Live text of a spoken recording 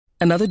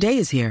Another day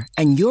is here,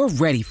 and you're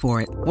ready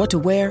for it. What to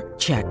wear?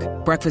 Check.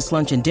 Breakfast,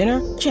 lunch, and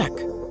dinner? Check.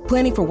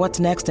 Planning for what's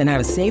next and how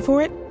to save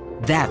for it?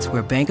 That's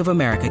where Bank of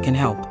America can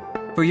help.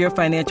 For your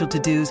financial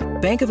to-dos,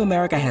 Bank of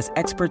America has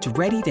experts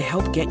ready to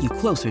help get you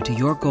closer to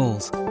your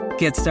goals.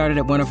 Get started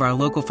at one of our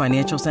local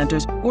financial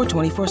centers or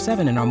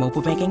 24/7 in our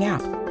mobile banking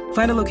app.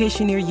 Find a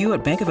location near you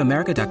at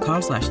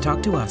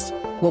bankofamerica.com/talktous.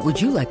 What would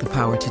you like the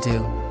power to do?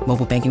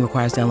 Mobile banking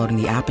requires downloading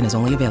the app and is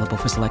only available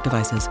for select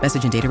devices.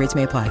 Message and data rates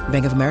may apply.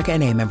 Bank of America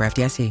N.A., member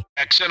FDIC.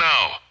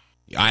 XNO.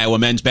 The Iowa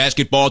men's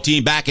basketball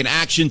team back in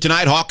action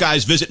tonight.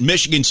 Hawkeyes visit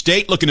Michigan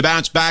State, looking to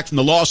bounce back from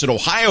the loss at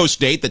Ohio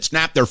State that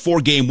snapped their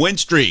 4-game win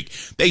streak.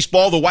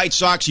 Baseball, the White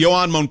Sox,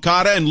 Yohan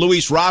Moncada and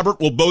Luis Robert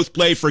will both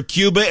play for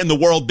Cuba in the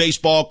World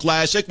Baseball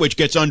Classic, which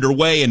gets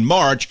underway in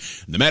March.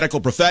 The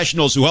medical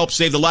professionals who helped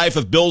save the life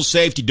of Bills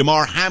safety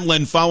Damar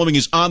Hamlin following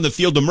his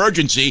on-the-field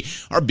emergency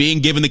are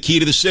being given the key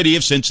to the city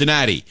of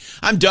Cincinnati.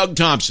 I'm Doug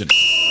Thompson.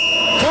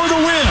 For the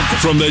win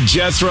from the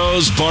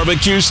Jethro's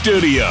Barbecue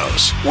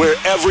Studios, where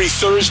every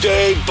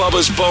Thursday,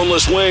 Bubba's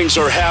Boneless Wings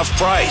are half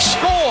price.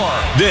 Score!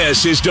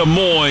 This is Des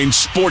Moines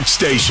Sports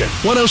Station,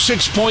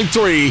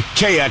 106.3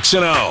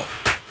 KXNO.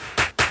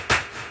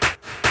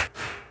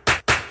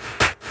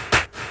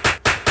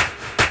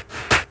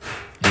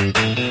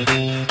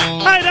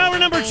 All right, hour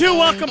number 2.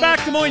 Welcome back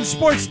to Des Moines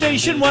Sports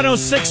Station,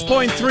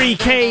 106.3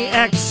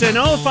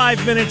 KXNO,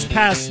 5 minutes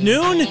past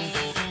noon.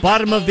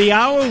 Bottom of the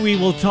hour, we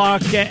will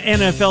talk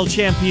NFL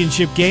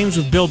championship games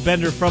with Bill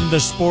Bender from the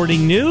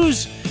Sporting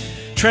News.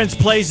 Trent's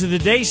Plays of the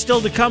Day still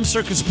to come.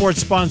 Circus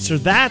Sports sponsor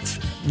that.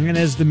 And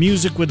as the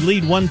music would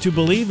lead one to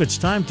believe, it's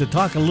time to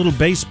talk a little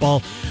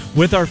baseball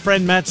with our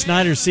friend Matt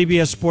Snyder,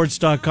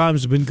 CBSSports.com,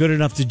 has been good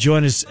enough to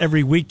join us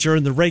every week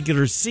during the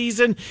regular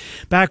season.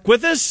 Back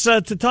with us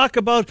to talk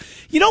about,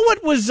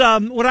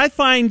 what I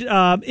find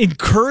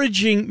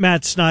encouraging,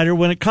 Matt Snyder,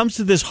 when it comes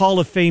to this Hall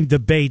of Fame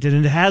debate,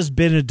 and it has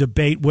been a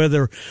debate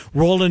whether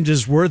Roland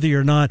is worthy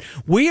or not.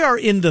 We are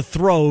in the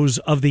throes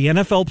of the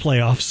NFL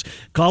playoffs.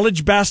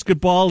 College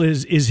basketball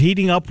is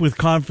heating up with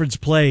conference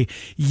play,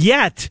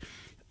 yet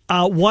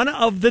one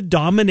of the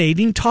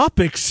dominating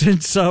topics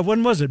since,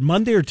 when was it,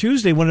 Monday or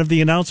Tuesday, whenever the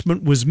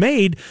announcement was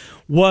made,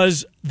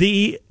 was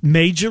the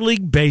Major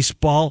League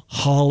Baseball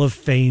Hall of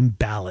Fame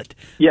ballot.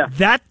 Yeah.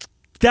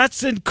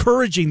 That's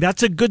encouraging.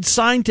 That's a good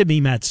sign to me,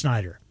 Matt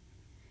Snyder.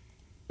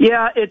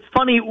 Yeah, it's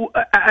funny.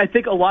 I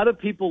think a lot of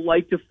people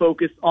like to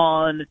focus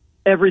on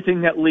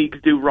everything that leagues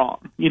do wrong.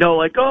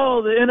 Like,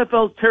 oh, the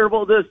NFL's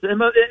terrible at this. In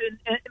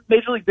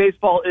Major League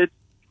Baseball,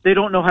 they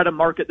don't know how to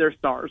market their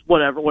stars,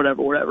 whatever.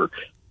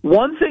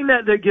 One thing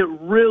that they get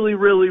really,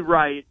 really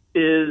right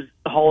is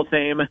the Hall of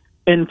Fame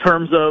in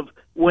terms of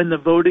when the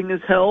voting is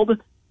held.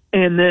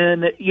 And then,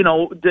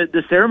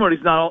 the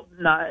ceremony's not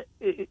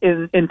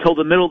until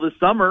the middle of the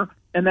summer,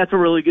 and that's a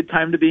really good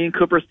time to be in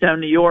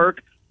Cooperstown, New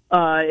York.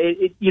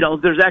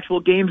 There's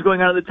actual games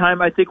going on at the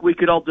time. I think we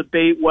could all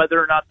debate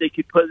whether or not they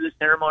could put the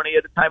ceremony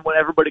at a time when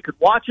everybody could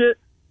watch it.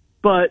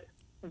 But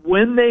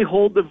when they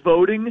hold the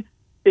voting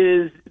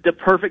is the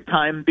perfect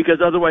time, because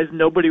otherwise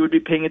nobody would be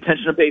paying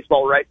attention to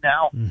baseball right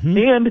now. Mm-hmm.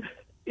 And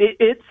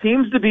it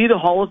seems to be the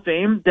Hall of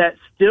Fame that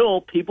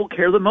still people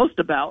care the most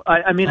about.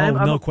 I'm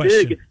no a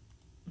question.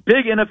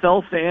 big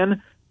NFL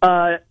fan.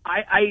 I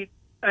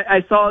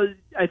saw,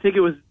 I think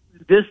it was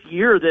this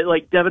year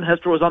that Devin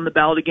Hester was on the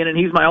ballot again, and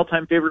he's my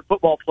all-time favorite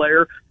football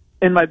player.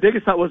 And my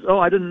biggest thought was,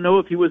 I didn't know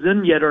if he was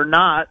in yet or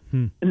not.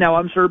 And now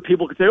I'm sure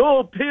people could say,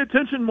 pay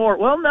attention more.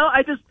 Well, no,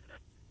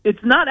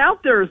 it's not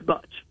out there as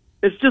much.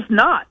 It's just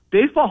not.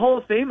 Baseball Hall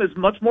of Fame is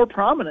much more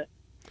prominent.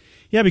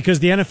 Yeah, because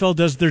the NFL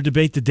does their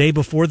debate the day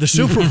before the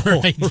Super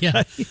Bowl. Right,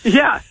 yeah.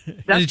 Yeah.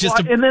 That's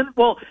and then,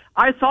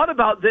 I thought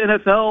about the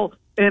NFL,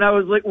 and I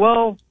was like,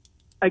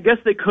 I guess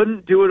they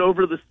couldn't do it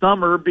over the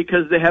summer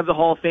because they have the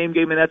Hall of Fame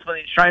game, and that's when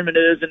the enshrinement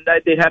is, and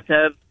they'd have to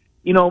have,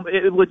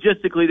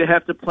 logistically, they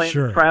have to plan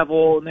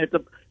travel, and they have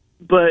to.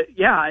 But,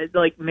 yeah,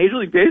 Major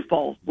League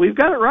Baseball, we've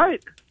got it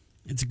right.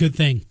 It's a good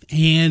thing.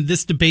 And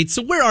this debate,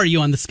 so where are you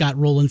on the Scott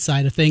Rowland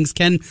side of things?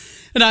 Ken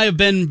and I have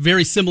been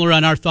very similar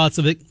on our thoughts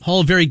of it.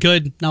 Very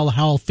good, now a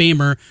Hall of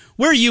Famer.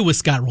 Where are you with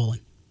Scott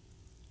Rowland?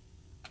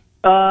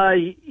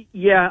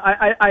 Yeah,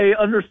 I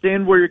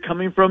understand where you're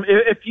coming from.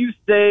 If you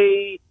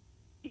say,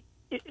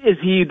 is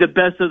he the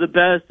best of the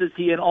best? Is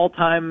he an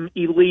all-time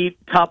elite,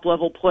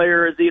 top-level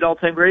player? Is he an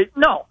all-time great?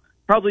 No,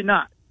 probably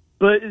not.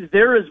 But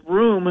there is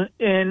room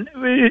in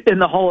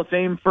the Hall of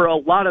Fame for a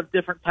lot of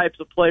different types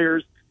of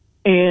players.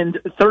 And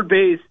third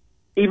base,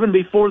 even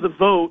before the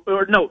vote,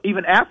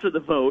 even after the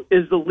vote,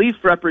 is the least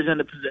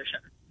represented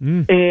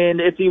position. And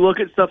if you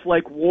look at stuff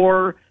like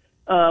WAR,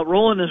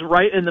 Rowland is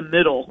right in the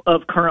middle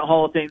of current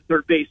Hall of Fame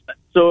third baseman.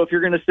 So if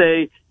you're going to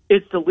say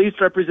it's the least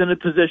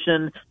represented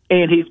position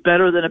and he's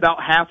better than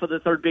about half of the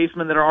third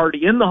basemen that are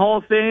already in the Hall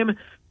of Fame,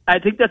 I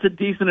think that's a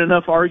decent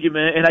enough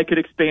argument, and I could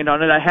expand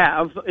on it. I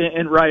have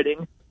in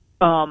writing.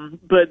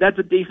 But that's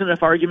a decent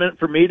enough argument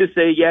for me to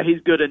say, yeah,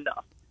 he's good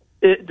enough.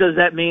 Does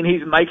that mean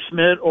he's Mike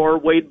Schmidt or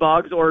Wade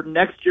Boggs or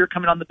next year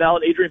coming on the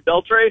ballot Adrian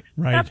Beltre?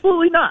 Right.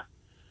 Absolutely not.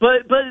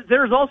 But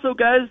there's also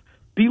guys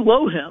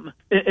below him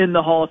in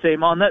the Hall of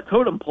Fame on that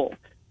totem pole.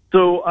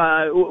 So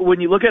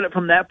when you look at it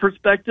from that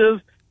perspective,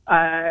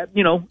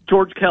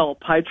 George Kell,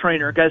 Pie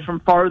Traynor, guys from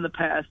far in the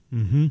past,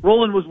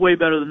 Roland was way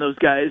better than those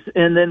guys.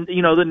 And then,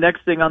 the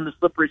next thing on the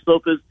slippery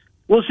slope is,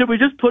 well, should we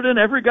just put in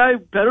every guy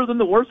better than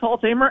the worst Hall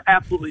of Famer?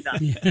 Absolutely not.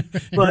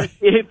 But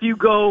if you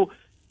go,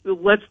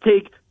 let's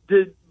take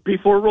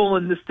before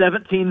Roland, the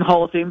 17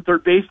 Hall of Fame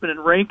third baseman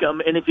and rank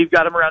them, and if you've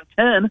got them around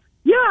 10,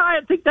 I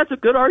think that's a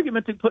good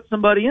argument to put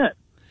somebody in.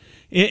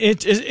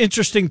 It's an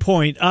interesting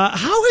point. How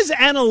has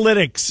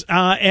analytics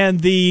and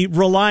the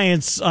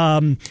reliance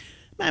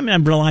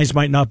reliance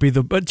might not be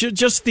but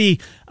just the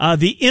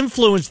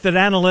influence that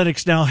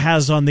analytics now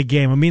has on the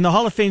game. I mean, the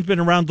Hall of Fame's been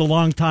around a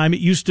long time. It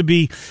used to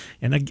be,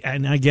 and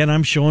again,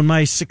 I'm showing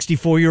my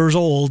 64 years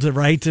old,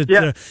 right?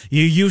 You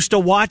used to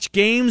watch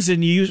games,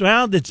 and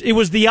it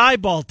was the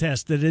eyeball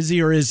test that is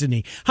he or isn't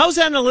he. How's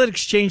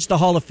analytics changed the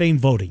Hall of Fame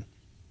voting?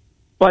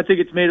 Well, I think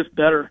it's made us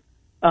better.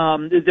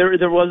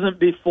 There wasn't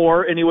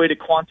before any way to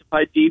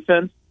quantify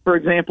defense, for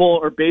example,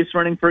 or base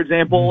running, for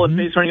example, and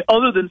base running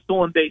other than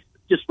stolen bases.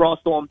 Just raw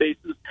stolen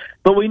bases.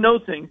 But we know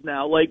things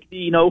now, like,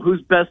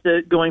 who's best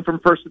at going from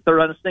first to third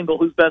on a single,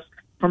 who's best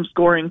from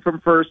scoring from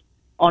first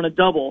on a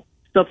double,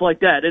 stuff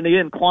like that. And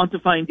again,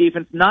 quantifying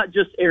defense, not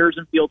just errors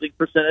and fielding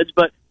percentage,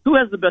 but who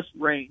has the best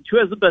range, who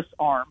has the best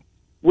arm.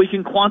 We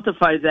can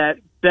quantify that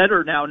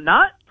better now,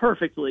 not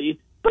perfectly,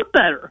 but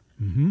better.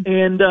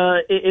 And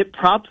it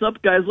props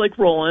up guys like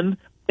Roland.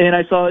 And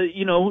I saw,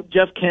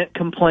 Jeff Kent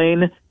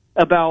complain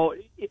about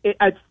it.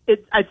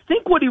 I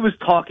think what he was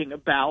talking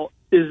about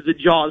is the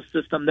JAWS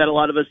system that a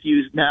lot of us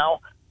use now.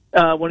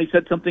 When he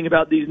said something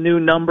about these new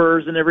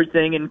numbers and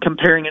everything and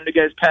comparing him to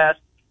guys past.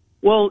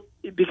 Well,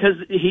 because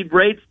he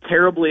rates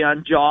terribly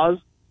on JAWS.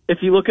 If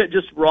you look at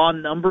just raw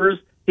numbers,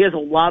 he has a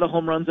lot of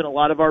home runs and a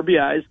lot of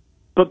RBIs.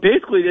 But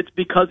basically, it's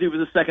because he was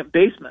a second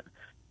baseman.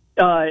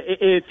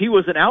 If he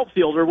was an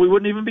outfielder, we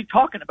wouldn't even be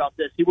talking about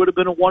this. He would have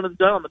been a one and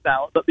done on the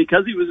ballot. But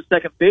because he was a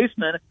second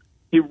baseman,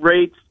 he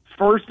rates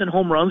first in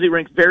home runs. He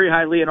ranks very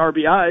highly in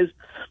RBIs.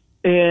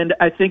 And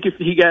I think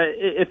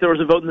if there was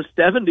a vote in the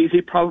 70s,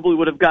 he probably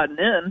would have gotten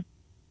in.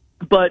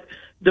 But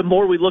the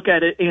more we look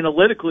at it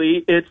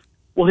analytically,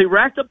 he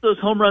racked up those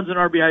home runs and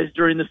RBIs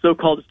during the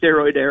so-called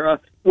steroid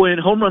era when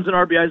home runs and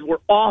RBIs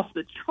were off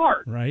the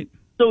chart. Right.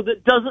 So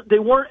they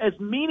weren't as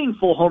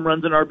meaningful home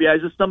runs and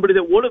RBIs as somebody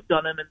that would have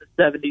done them in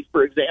the 70s,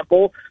 for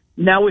example.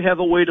 Now we have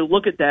a way to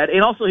look at that.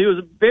 And also, he was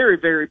a very,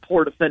 very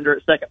poor defender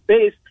at second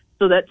base,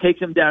 so that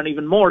takes him down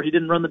even more. He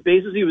didn't run the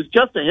bases. He was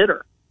just a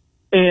hitter.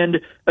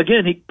 And,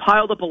 again, he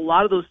piled up a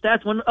lot of those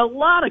stats when a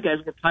lot of guys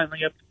were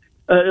piling up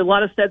a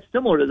lot of stats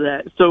similar to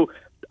that. So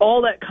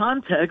all that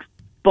context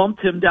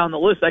bumped him down the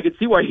list. I could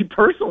see why he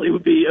personally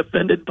would be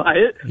offended by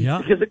it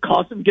because it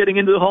cost him getting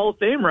into the Hall of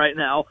Fame right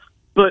now.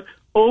 But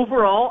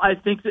overall, I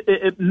think that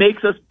it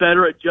makes us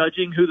better at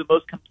judging who the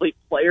most complete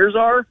players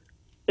are.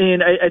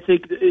 And I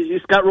think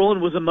Scott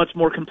Rolen was a much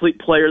more complete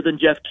player than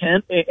Jeff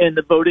Kent, and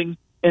the voting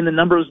and the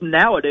numbers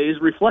nowadays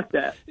reflect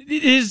that. Do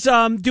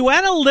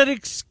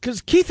analytics,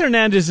 because Keith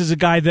Hernandez is a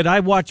guy that I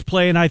watched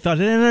play and I thought,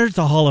 there's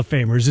a Hall of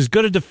Famer. He's as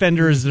good a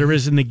defender as there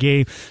is in the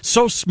game.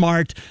 So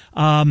smart.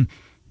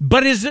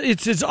 But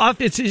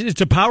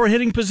it's a power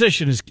hitting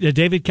position, as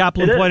David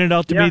Kaplan pointed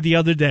out to me the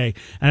other day.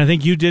 And I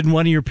think you did in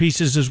one of your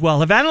pieces as well.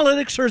 Have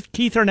analytics hurt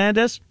Keith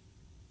Hernandez?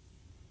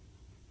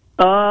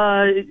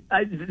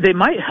 They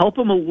might help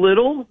him a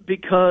little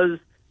because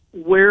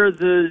where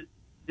the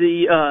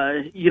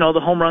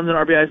home runs and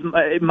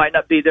RBIs it might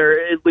not be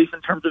there, at least in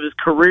terms of his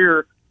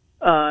career.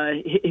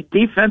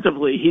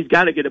 Defensively, he's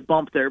got to get a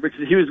bump there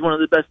because he was one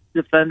of the best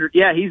defenders.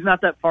 Yeah, he's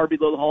not that far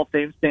below the Hall of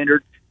Fame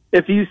standard.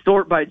 If you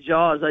sort by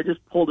JAWS, I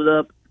just pulled it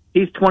up.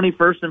 He's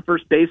 21st in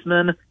first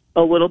baseman,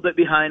 a little bit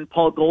behind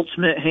Paul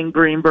Goldschmidt, Hank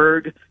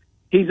Greenberg.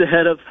 He's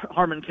ahead of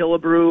Harmon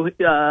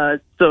Killebrew.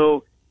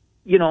 So,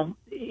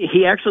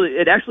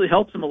 it actually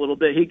helps him a little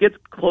bit. He gets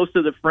close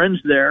to the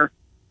fringe there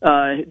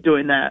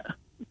doing that.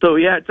 So,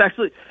 yeah,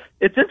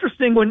 it's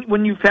interesting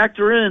when you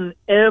factor in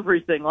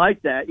everything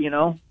like that,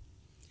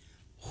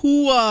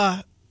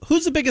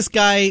 Who's the biggest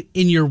guy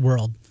in your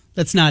world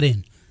that's not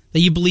in, that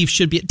you believe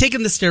should be,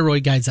 taking the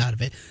steroid guys out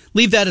of it?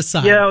 Leave that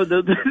aside. Yeah,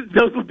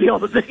 those would be all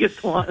the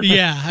biggest ones.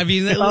 Yeah, I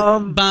mean,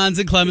 Bonds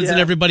and Clemens and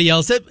everybody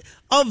else.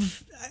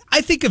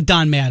 I think of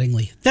Don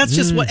Mattingly. That's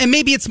just what, and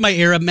maybe it's my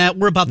era, Matt.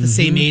 We're about the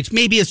same age.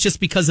 Maybe it's just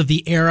because of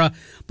the era.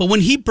 But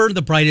when he burned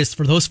the brightest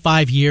for those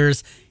 5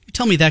 years, you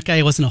tell me that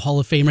guy wasn't a Hall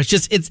of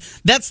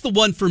Famer. That's the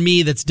one for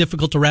me that's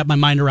difficult to wrap my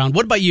mind around.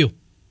 What about you?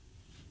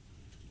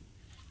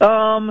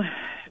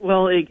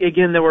 Well,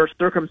 again, there were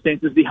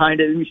circumstances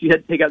behind it. I mean, she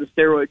had to take out the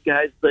steroid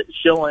guys, but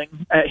Schilling,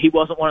 he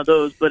wasn't one of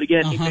those. But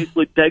again, he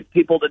basically begged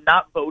people to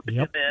not vote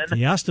him in.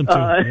 He asked them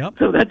to.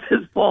 So that's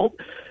his fault.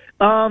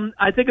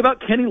 I think about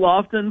Kenny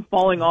Lofton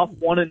falling off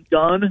one and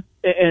done,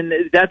 and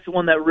that's the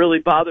one that really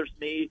bothers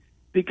me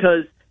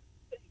because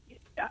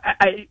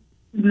I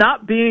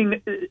not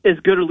being as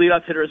good a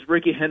leadoff hitter as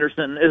Ricky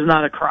Henderson is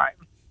not a crime.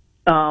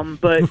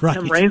 But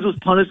Tim Raines was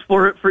punished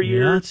for it for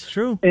years. Yeah, that's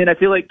true. And I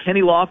feel like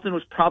Kenny Lofton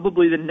was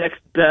probably the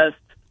next best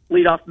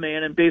leadoff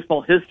man in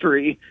baseball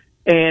history,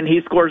 and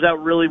he scores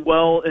out really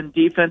well in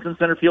defense and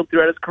center field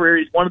throughout his career.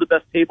 He's one of the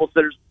best table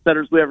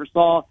setters we ever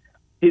saw.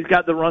 He's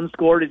got the run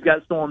scored. He's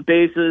got stolen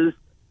bases.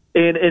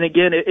 And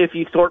again, if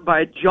you sort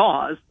by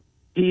jaws,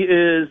 he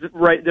is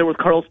right there with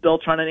Carlos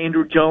Beltran and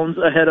Andrew Jones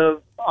ahead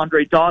of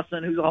Andre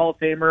Dawson, who's a Hall of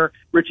Famer,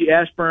 Richie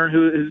Ashburn,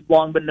 who has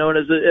long been known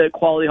as a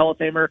quality Hall of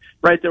Famer,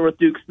 right there with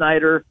Duke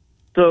Snider.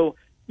 So,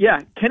 yeah,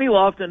 Kenny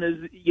Lofton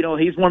is,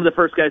 he's one of the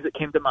first guys that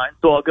came to mind,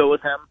 so I'll go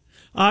with him.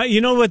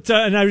 You know what?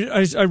 And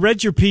I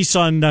read your piece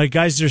on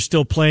guys that are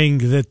still playing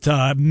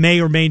that may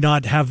or may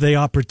not have the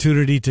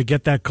opportunity to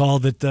get that call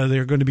that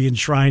they're going to be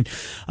enshrined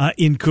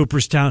in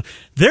Cooperstown.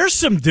 There's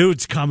some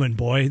dudes coming,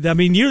 boy. I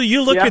mean,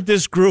 you look at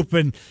this group,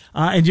 and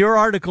your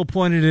article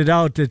pointed it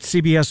out at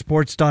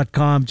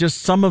CBSSports.com.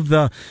 Just some of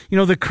the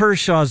the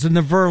Kershaws and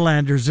the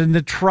Verlanders and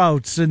the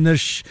Trouts and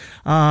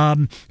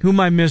the who am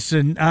I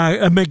missing?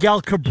 Miguel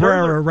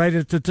Cabrera, right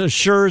at the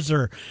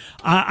Scherzer.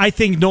 I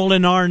think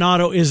Nolan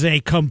Arenado is a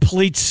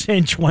complete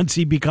cinch once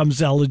he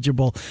becomes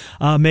eligible.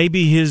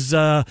 Maybe his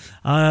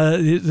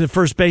the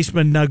first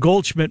baseman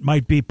Goldschmidt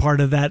might be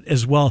part of that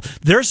as well.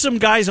 There's some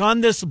guys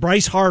on this,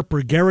 Bryce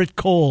Harper, Garrett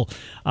Cole,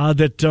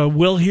 that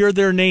will hear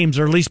their names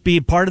or at least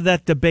be part of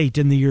that debate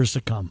in the years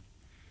to come.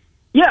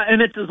 Yeah,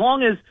 and it's as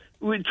long as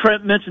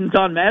Trent mentioned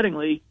Don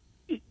Mattingly.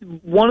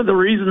 One of the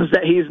reasons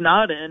that he's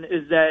not in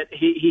is that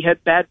he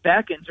had bad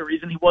back injuries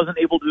and he wasn't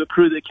able to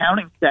accrue the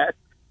counting stats.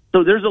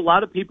 So there's a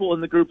lot of people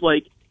in the group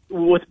like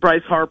with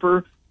Bryce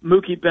Harper,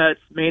 Mookie Betts,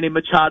 Manny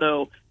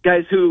Machado,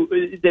 guys who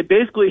they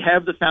basically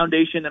have the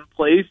foundation in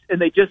place and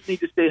they just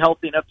need to stay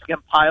healthy enough to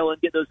compile and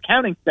get those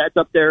counting stats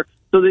up there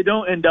so they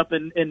don't end up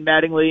in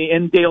Mattingly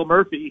and Dale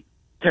Murphy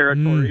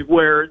territory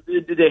where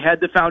they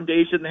had the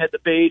foundation, they had the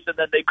base, and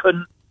then they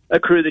couldn't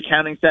accrue the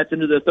counting stats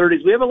into the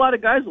 30s. We have a lot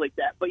of guys like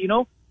that, but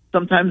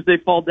sometimes they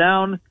fall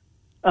down.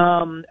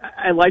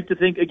 I like to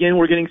think, again,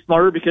 we're getting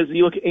smarter because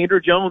you look at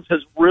Andrew Jones has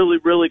really,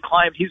 really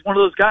climbed. He's one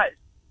of those guys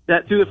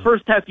that through the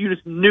first half you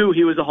just knew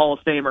he was a Hall of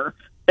Famer.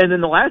 And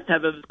then the last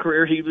half of his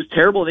career, he was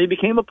terrible, and he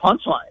became a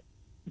punchline.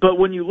 But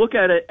when you look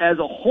at it as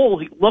a whole,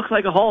 he looks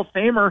like a Hall of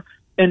Famer,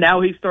 and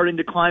now he's starting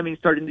to climb. He's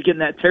starting to get in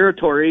that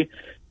territory.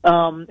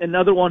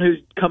 Another one who's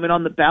coming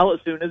on the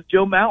ballot soon is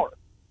Joe Mauer.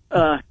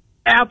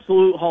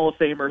 Absolute Hall of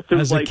Famer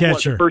through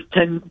the first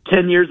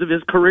 10 years of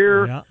his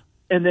career. Yeah.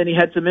 And then he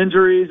had some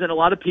injuries, and a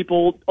lot of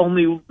people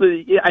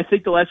I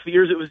think the last few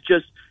years it was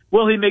just,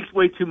 well, he makes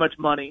way too much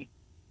money,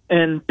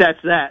 and that's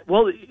that.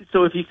 Well,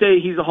 so if you say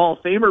he's a Hall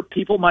of Famer,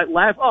 people might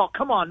laugh, oh,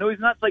 come on, no, he's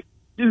not. It's like,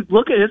 dude,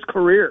 look at his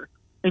career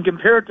and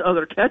compare it to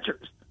other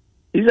catchers.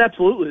 He's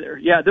absolutely there.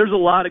 Yeah, there's a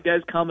lot of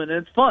guys coming,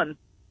 and it's fun.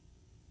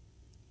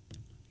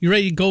 You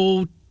ready to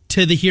go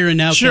to the here and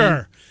now? Sure.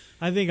 Ken?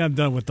 I think I'm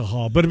done with the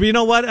Hall. But you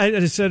know what?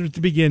 I said at the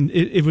beginning,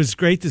 it was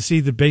great to see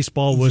that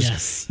baseball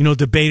was,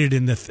 debated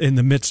in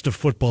the midst of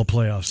football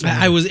playoffs.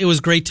 It was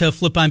great to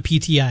flip on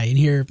PTI and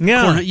hear,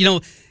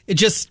 it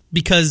just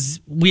because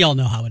we all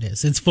know how it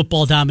is. It's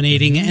football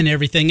dominating and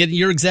everything. And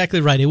you're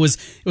exactly right. It was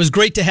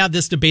great to have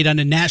this debate on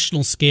a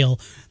national scale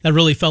that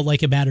really felt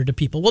like it mattered to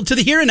people. Well, to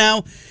the here and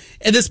now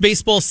in this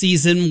baseball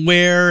season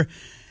where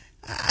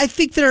I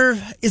think there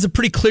is a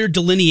pretty clear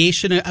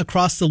delineation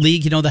across the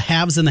league, the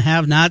haves and the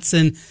have-nots.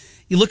 And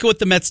you look at what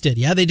the Mets did.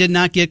 Yeah, they did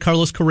not get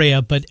Carlos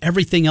Correa, but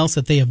everything else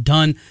that they have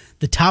done,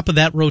 the top of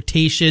that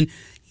rotation,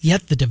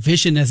 yet the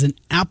division is an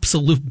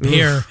absolute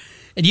bear. Oof.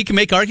 And you can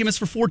make arguments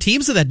for 4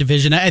 teams of that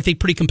division, I think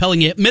pretty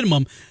compelling at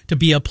minimum, to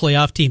be a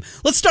playoff team.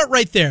 Let's start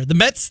right there. The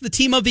Mets, the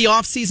team of the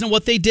offseason,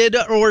 what they did,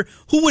 or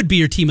who would be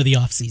your team of the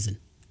offseason?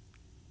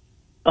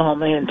 Oh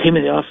man, team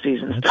of the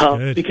offseason is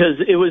tough because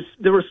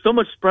there was so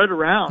much spread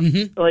around.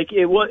 Mm-hmm. Like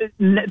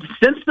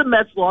since the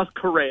Mets lost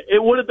Correa,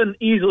 it would have been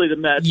easily the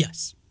Mets.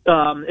 Yes.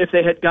 If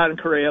they had gotten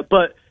Correa,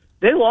 but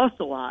they lost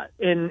a lot,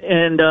 and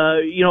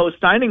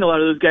signing a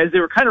lot of those guys, they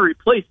were kind of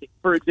replacing.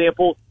 For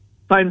example,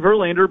 signed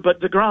Verlander, but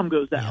DeGrom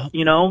goes out.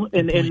 Yep.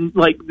 And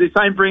like they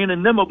signed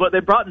Brandon Nimmo, but they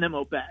brought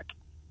Nimmo back.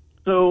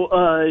 So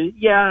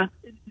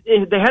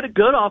they had a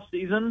good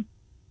offseason.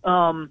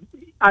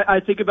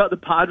 I think about the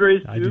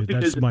Padres too,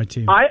 because that's my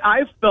team.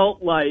 I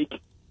felt like,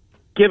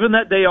 given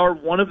that they are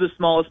one of the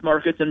smallest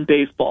markets in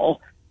baseball,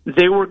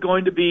 they were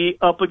going to be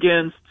up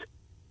against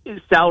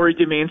salary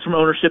demands from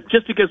ownership,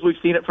 just because we've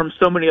seen it from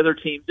so many other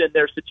teams in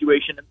their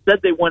situation.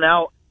 Instead, they went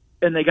out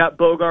and they got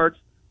Bogarts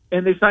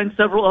and they signed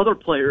several other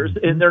players,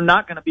 and they're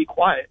not going to be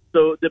quiet.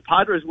 So the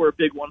Padres were a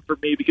big one for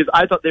me because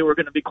I thought they were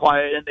going to be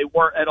quiet, and they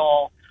weren't at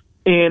all.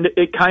 And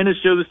it kind of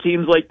shows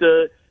teams like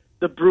the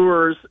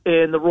Brewers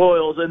and the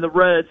Royals and the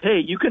Reds, hey,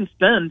 you can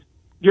spend.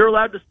 You're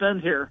allowed to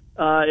spend here.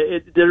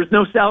 There's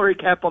no salary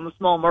cap on the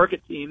small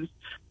market teams.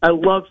 I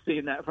love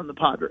seeing that from the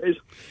Padres.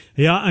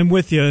 Yeah, I'm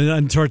with you.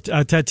 And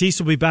Tatis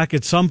will be back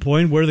at some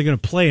point. Where are they going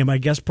to play him? I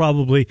guess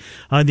probably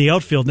in the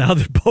outfield now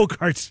that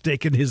Bogart's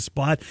taken his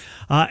spot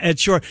at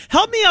short.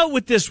 Help me out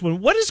with this one.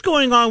 What is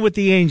going on with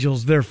the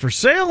Angels? They're for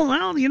sale?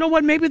 Well, you know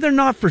what? Maybe they're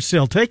not for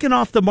sale. Taken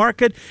off the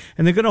market,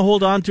 and they're going to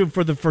hold on to him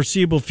for the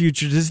foreseeable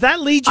future. Does that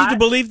lead you to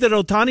believe that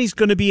Ohtani's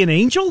going to be an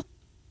Angel?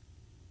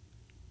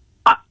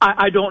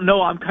 I don't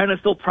know. I'm kind of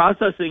still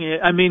processing it.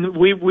 I mean,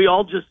 we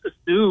all just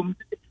assumed.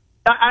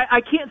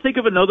 I can't think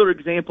of another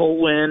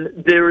example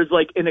when there is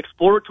like an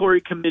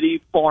exploratory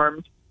committee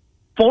formed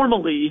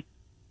formally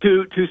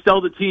to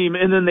sell the team,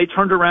 and then they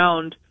turned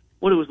around.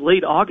 It was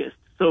late August,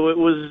 so it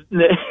was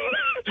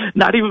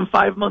not even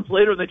 5 months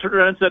later, and they turned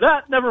around and said,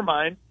 never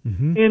mind.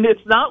 Mm-hmm. And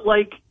it's not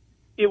like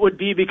it would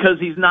be because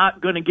he's not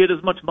going to get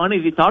as much money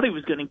as he thought he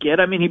was going to get.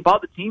 I mean, he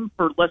bought the team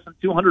for less than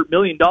 $200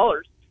 million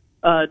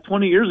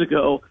 20 years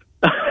ago.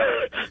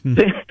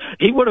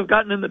 He would have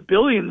gotten in the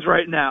billions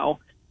right now.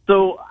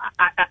 So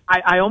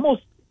I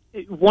almost,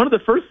 one of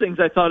the first things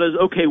I thought is,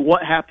 okay,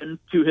 what happened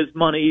to his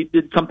money?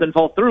 Did something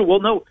fall through?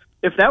 Well, no.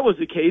 If that was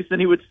the case, then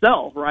he would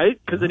sell,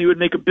 right? Because then he would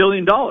make $1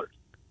 billion.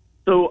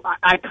 So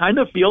I kind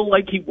of feel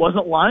like he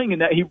wasn't lying in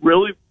that he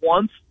really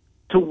wants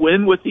to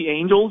win with the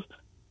Angels,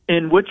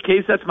 in which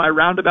case that's my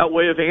roundabout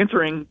way of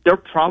answering. They're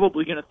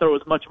probably going to throw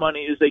as much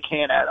money as they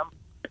can at him,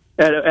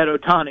 at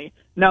Ohtani.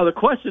 Now the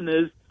question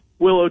is,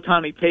 will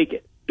Ohtani take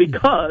it?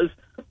 Because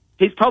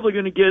he's probably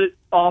going to get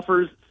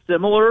offers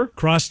similar.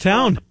 Cross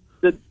town.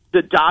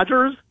 The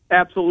Dodgers,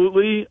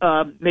 absolutely.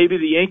 Maybe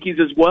the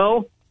Yankees as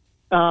well.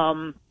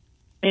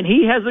 And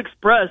he has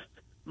expressed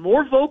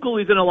more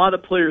vocally than a lot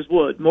of players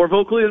would, more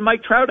vocally than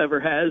Mike Trout ever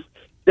has,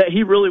 that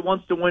he really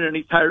wants to win and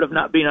he's tired of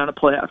not being on a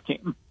playoff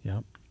team.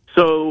 Yep.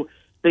 So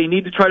they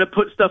need to try to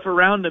put stuff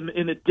around him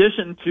in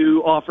addition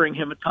to offering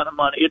him a ton of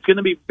money. It's going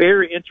to be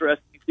very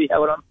interesting to see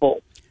how it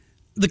unfolds.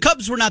 The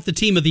Cubs were not the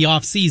team of the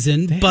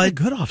offseason, but a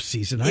good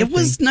offseason. It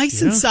was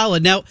nice and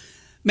solid. Now,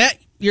 Matt,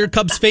 you're a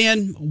Cubs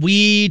fan.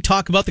 We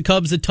talk about the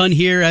Cubs a ton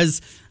here as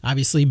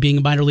obviously being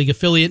a minor league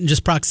affiliate and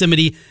just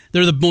proximity.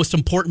 They're the most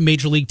important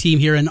major league team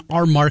here in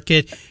our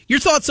market. Your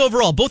thoughts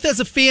overall, both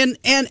as a fan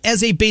and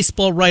as a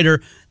baseball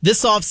writer,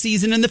 this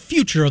offseason and the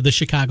future of the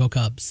Chicago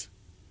Cubs?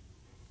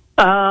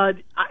 I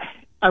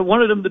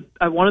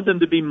wanted them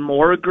to be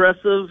more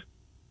aggressive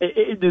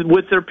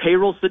with their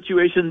payroll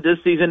situation this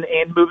season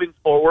and moving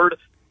forward.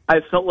 I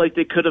felt like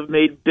they could have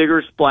made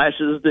bigger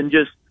splashes than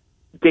just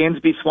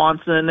Dansby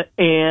Swanson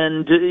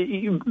and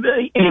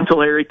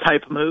ancillary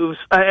type moves.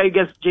 I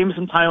guess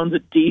Jameson Tyon's a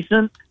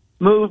decent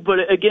move,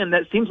 but again,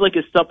 that seems like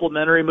a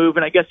supplementary move,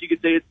 and I guess you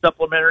could say it's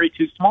supplementary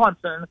to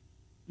Swanson.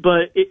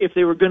 But if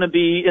they were going to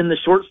be in the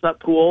shortstop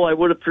pool, I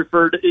would have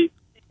preferred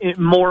it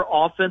more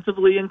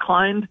offensively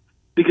inclined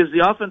because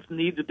the offense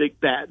needs a big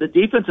bat. The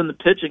defense and the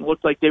pitching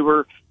looked like they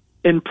were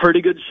in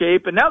pretty good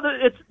shape, and now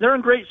they're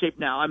in great shape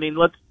now. I mean,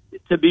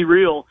 to be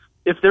real,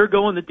 if they're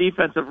going the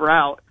defensive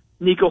route,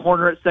 Nico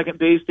Horner at second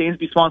base,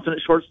 Dansby Swanson at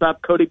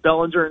shortstop, Cody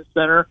Bellinger in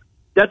center,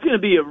 that's going to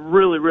be a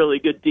really, really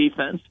good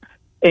defense.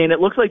 And it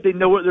looks like they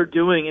know what they're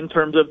doing in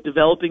terms of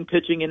developing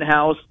pitching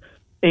in-house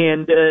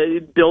and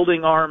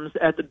building arms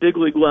at the big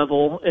league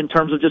level in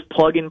terms of just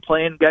playing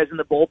guys in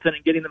the bullpen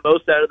and getting the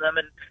most out of them.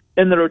 And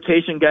in the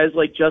rotation, guys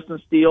like Justin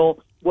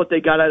Steele, what they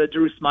got out of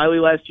Drew Smyly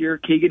last year,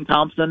 Keegan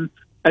Thompson,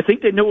 I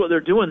think they know what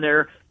they're doing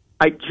there.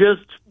 I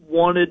just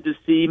wanted to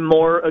see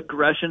more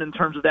aggression in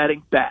terms of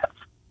adding bats.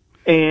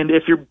 And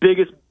if your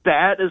biggest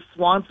bat is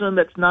Swanson,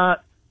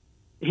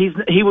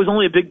 he was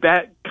only a big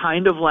bat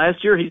kind of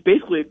last year. He's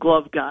basically a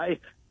glove guy.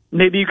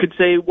 Maybe you could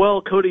say,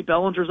 well, Cody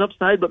Bellinger's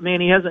upside, but man,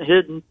 he hasn't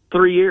hit in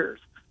 3 years.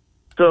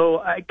 So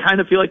I kind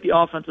of feel like the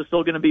offense is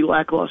still going to be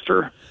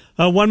lackluster.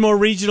 One more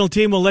regional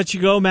team. We'll let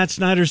you go. Matt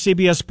Snyder,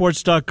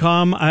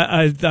 CBSSports.com.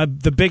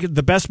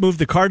 The best move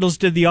the Cardinals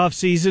did the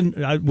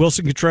offseason.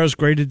 Wilson Contreras,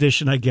 great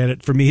addition. I get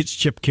it. For me, it's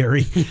Chip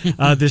Carey.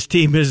 This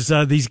team is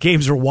these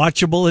games are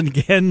watchable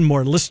again,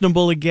 more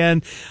listenable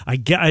again.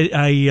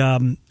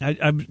 I'm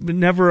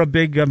never a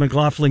big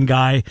McLaughlin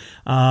guy.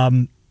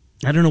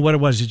 I don't know what it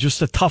was. It's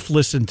just a tough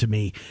listen to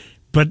me.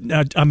 But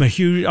I'm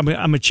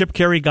a Chip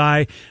Carey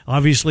guy,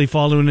 obviously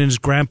following in his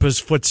grandpa's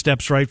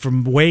footsteps, right,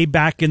 from way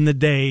back in the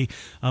day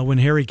when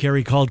Harry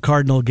Carey called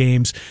Cardinal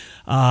games.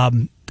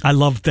 I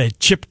love the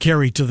Chip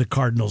Carey to the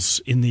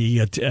Cardinals in the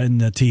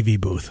TV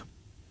booth.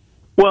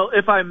 Well,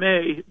 if I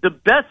may, the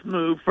best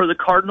move for the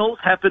Cardinals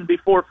happened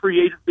before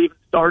free agency even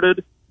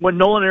started when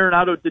Nolan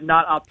Arenado did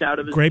not opt out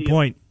of his Great deal.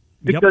 Point.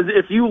 Because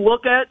if you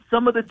look at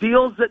some of the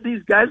deals that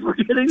these guys were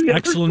getting,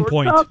 excellent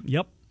point.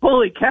 Yep.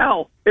 Holy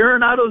cow,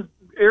 Arenado,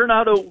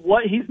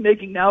 what he's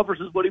making now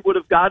versus what he would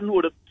have gotten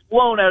would have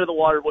blown out of the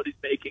water what he's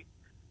making.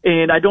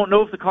 And I don't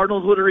know if the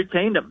Cardinals would have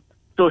retained him.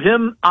 So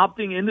him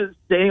opting into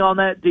staying on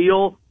that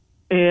deal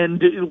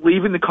and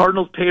leaving the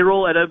Cardinals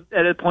payroll at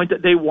a point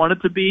that they want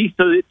it to be,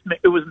 so it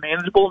was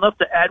manageable enough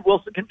to add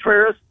Wilson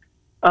Contreras,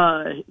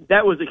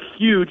 that was a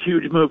huge,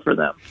 huge move for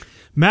them.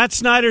 Matt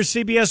Snyder,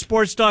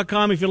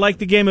 CBSSports.com. If you like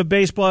the game of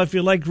baseball, if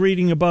you like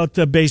reading about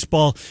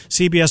baseball,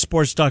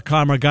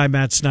 CBSSports.com. Our guy,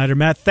 Matt Snyder.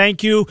 Matt,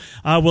 thank you.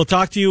 We'll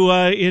talk to you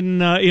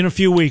in a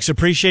few weeks.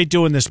 Appreciate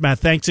doing this, Matt.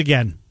 Thanks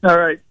again. All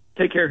right.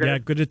 Take care, guys. Yeah,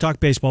 good to talk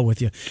baseball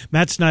with you.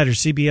 Matt Snyder,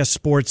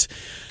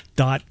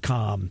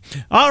 CBSSports.com.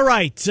 All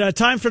right,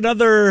 time for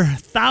another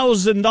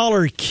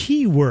 $1,000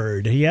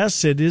 keyword.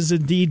 Yes, it is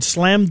indeed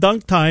slam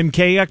dunk time,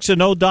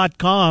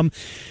 KXNO.com.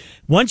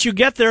 Once you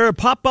get there, a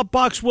pop-up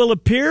box will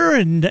appear,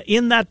 and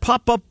in that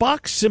pop-up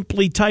box,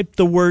 simply type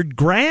the word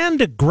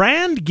GRAND.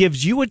 GRAND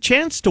gives you a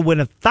chance to win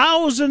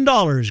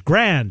 $1,000.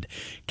 GRAND.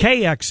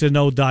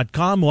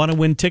 KXNO.com. Want to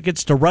win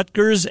tickets to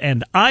Rutgers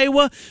and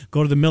Iowa?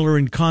 Go to the Miller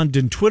and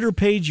Condon Twitter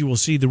page. You will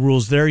see the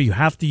rules there. You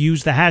have to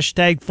use the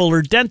hashtag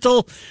Fuller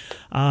Dental.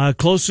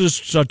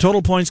 Closest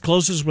total points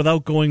closest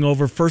without going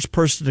over. First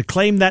person to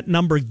claim that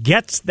number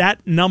gets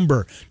that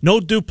number. No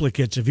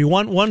duplicates. If you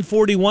want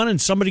 141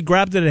 and somebody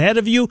grabbed it ahead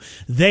of you,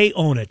 they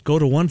own it. Go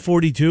to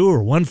 142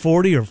 or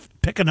 140 or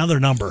pick another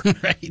number.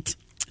 Right.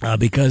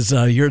 Because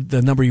you're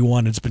the number you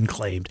want, it's been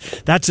claimed.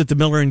 That's at the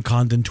Miller and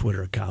Condon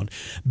Twitter account.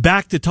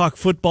 Back to talk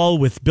football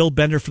with Bill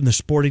Bender from the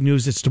Sporting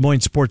News. It's Des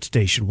Moines Sports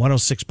Station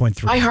 106.3.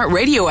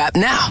 iHeartRadio app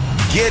now.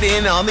 Get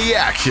in on the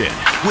action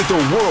with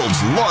the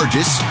world's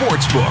largest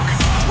sports book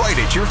right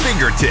at your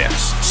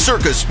fingertips.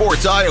 Circa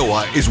Sports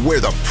Iowa is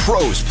where the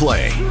pros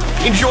play.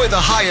 Enjoy the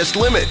highest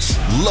limits,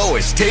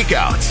 lowest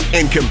takeouts,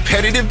 and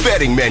competitive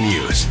betting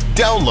menus.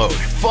 Download,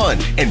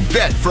 fund, and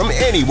bet from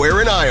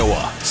anywhere in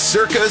Iowa.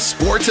 Circa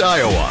Sports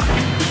Iowa.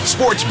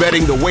 Sports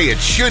betting the way it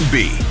should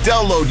be.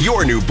 Download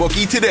your new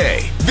bookie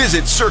today.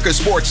 Visit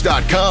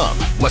circasports.com.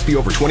 Must be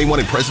over 21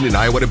 and present in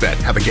Iowa to bet.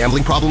 Have a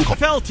gambling problem? Call.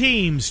 NFL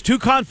teams, 2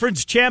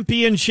 conference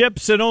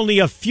championships, and only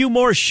a few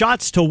more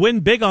shots to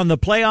win big on the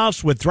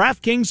playoffs with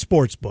DraftKings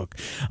Sportsbook,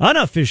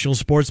 unofficial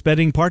sports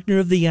betting partner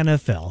of the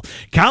NFL.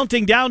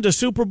 Counting down to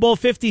Super Bowl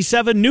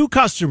 57, new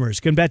customers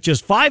can bet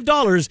just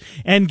 $5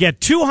 and get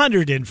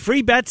 $200 in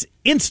free bets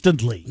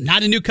instantly.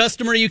 Not a new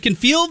customer, you can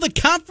feel the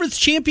conference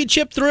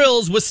championship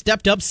thrills with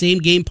stepped-up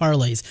same-game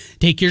parlays.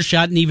 Take your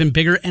shot at an even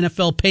bigger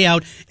NFL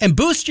payout and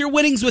boost your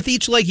winnings with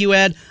each leg you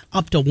add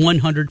up to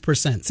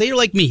 100%. Say you're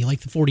like me, like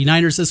the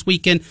 49ers this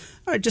weekend.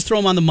 All right, just throw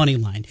them on the money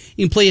line.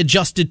 You can play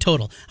adjusted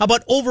total. How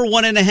about over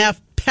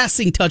 1.5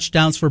 passing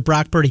touchdowns for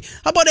Brock Purdy?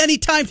 How about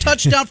anytime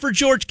touchdown for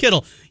George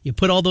Kittle? You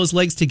put all those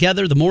legs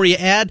together, the more you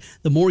add,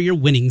 the more your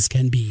winnings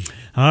can be.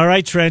 All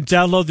right, Trent,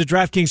 download the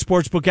DraftKings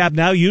Sportsbook app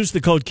now. Use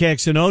the code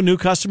KXNO. New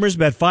customers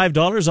bet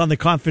 $5 on the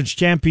conference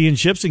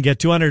championships and get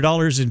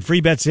 $200 in free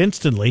bets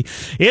instantly.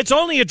 It's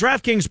only a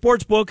DraftKings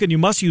Sportsbook, and you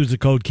must use the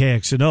code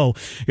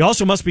KXNO. You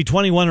also must be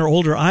 21 or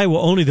older. Iowa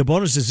only. The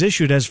bonus is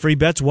issued as free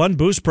bets. 1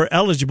 boost per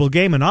eligible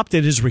game. An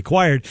opt-in is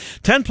required.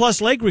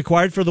 10-plus leg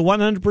required for the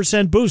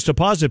 100% boost.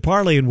 Deposit,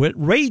 parlay, and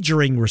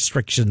wagering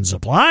restrictions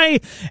apply.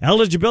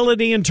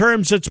 Eligibility and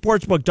terms at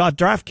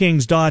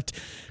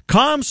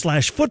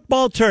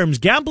sportsbook.draftkings.com/football terms.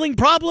 Gambling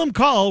problem?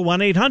 Call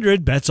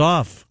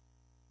 1-800-BETS-OFF.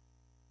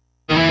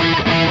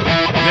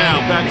 Now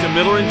back to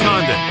Miller and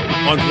Condon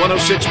on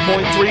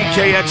 106.3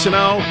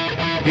 KXNO.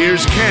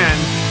 Here's Ken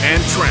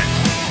and Trent.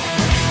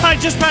 All right,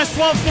 just past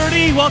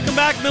 12:30. Welcome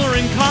back, Miller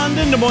and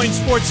Condon, Des Moines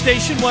Sports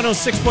Station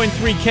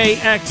 106.3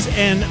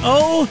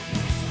 KXNO.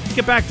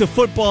 Get back to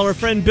football. Our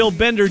friend Bill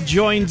Bender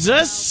joins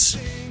us.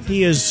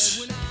 He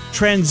is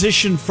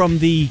transitioned from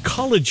the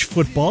college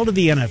football to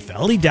the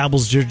NFL. He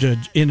dabbles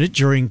in it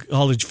during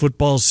college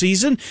football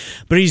season,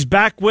 but he's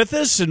back with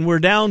us, and we're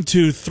down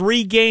to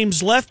 3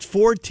 games left,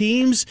 4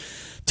 teams.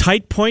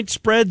 Tight point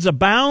spreads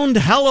abound.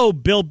 Hello,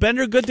 Bill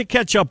Bender. Good to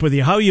catch up with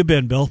you. How you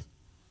been, Bill?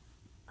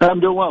 I'm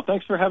doing well.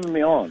 Thanks for having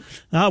me on.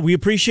 We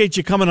appreciate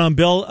you coming on,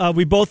 Bill.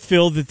 We both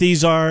feel that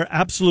these are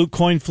absolute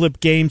coin flip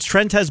games.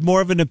 Trent has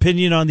more of an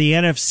opinion on the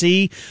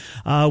NFC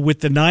with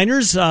the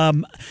Niners.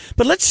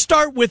 But let's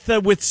start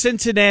with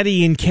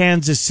Cincinnati and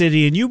Kansas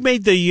City. And you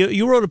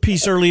wrote a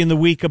piece early in the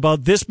week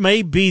about this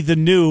may be the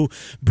new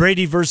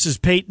Brady versus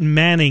Peyton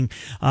Manning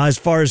as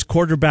far as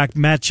quarterback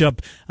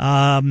matchup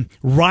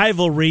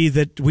rivalry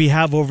that we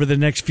have over the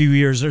next few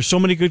years. There's so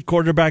many good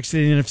quarterbacks in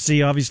the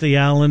NFC, obviously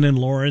Allen and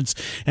Lawrence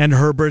and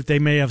Herbert. They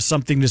may have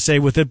something to say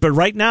with it. But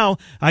right now,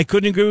 I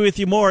couldn't agree with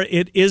you more.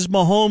 It is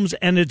Mahomes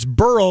and it's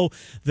Burrow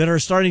that are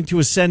starting to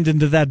ascend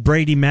into that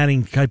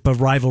Brady-Manning type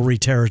of rivalry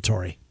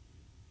territory.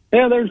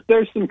 Yeah,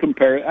 there's some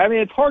compare. I mean,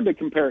 it's hard to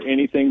compare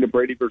anything to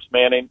Brady versus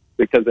Manning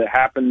because it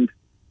happened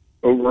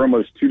over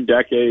almost 2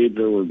 decades.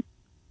 There were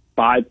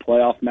 5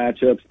 playoff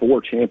matchups,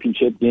 4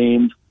 championship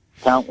games,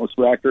 countless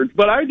records.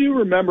 But I do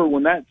remember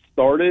when that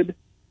started,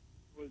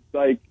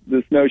 like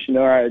this notion,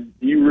 all right,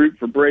 do you root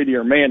for Brady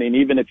or Manning,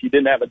 even if you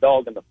didn't have a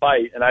dog in the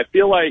fight? And I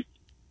feel like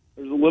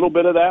there's a little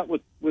bit of that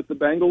with the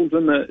Bengals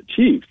and the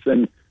Chiefs,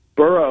 and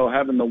Burrow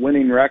having the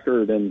winning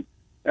record and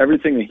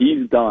everything that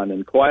he's done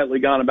and quietly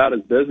gone about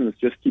his business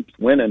just keeps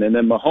winning. And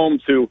then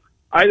Mahomes, who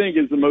I think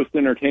is the most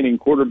entertaining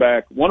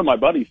quarterback. One of my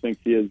buddies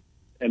thinks he is,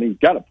 and he's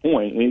got a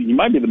point. He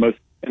might be the most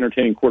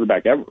entertaining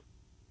quarterback ever.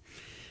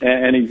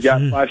 And he's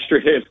got 5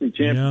 straight AFC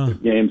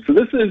championship games. So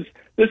this is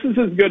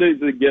as good as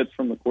it gets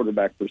from the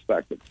quarterback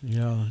perspective.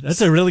 Yeah,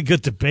 that's a really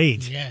good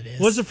debate. Yeah, it is.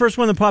 What's the first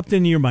one that popped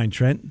into your mind,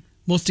 Trent?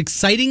 Most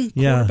exciting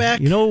quarterback?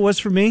 You know what it was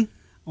for me?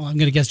 Well, I'm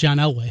going to guess John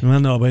Elway. Well,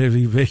 no, but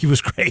he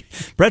was great.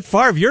 Brett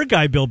Favre, your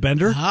guy, Bill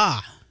Bender.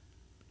 I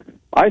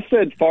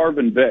said Favre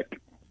and Vic.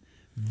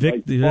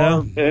 Vic,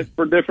 Favre,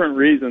 for different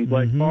reasons.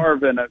 Like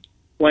Favre, and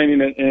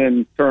explaining it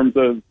in terms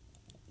of,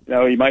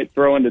 he might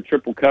throw into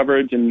triple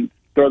coverage and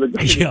throw the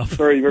greatest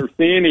throw you've ever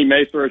seen. He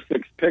may throw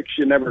 6 picks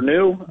you never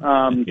knew.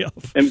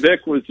 And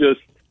Vic was just,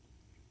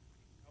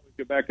 I would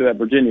go back to that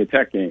Virginia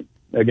Tech game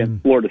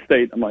against Florida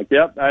State. I'm like,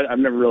 I've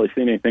never really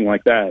seen anything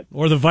like that.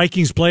 Or the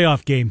Vikings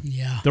playoff game.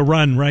 Yeah. The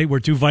run, right,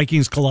 where 2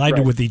 Vikings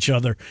collided with each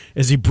other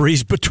as he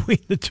breezed between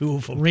the 2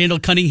 of them. Randall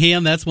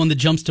Cunningham, that's one that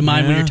jumps to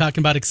mind when you're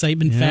talking about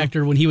excitement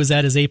factor when he was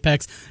at his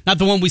apex. Not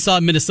the one we saw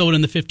in Minnesota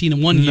in the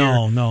 15-1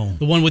 year. No.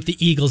 The one with the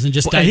Eagles and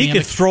just dynamic. He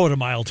could throw it a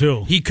mile,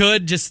 too. He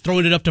could, just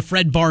throwing it up to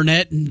Fred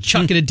Barnett and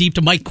chucking it deep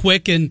to Mike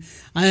Quick. And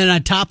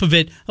on top of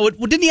it,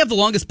 didn't he have the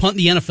longest punt in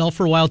the NFL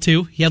for a while,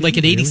 too? He had like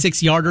an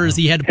 86-yarder as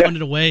he had to punt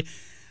it away.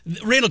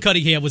 Randall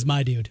Cunningham was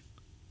my dude.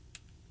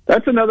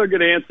 That's another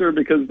good answer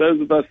because those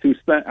of us who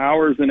spent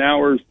hours and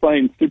hours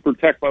playing Super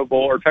Tecmo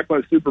Bowl or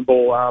Tecmo Super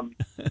Bowl,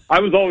 I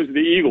was always the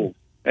Eagles.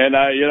 And,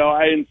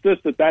 I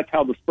insist that that's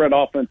how the spread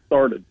offense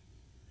started.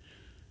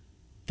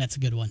 That's a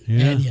good one.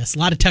 Yeah. And yes, a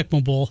lot of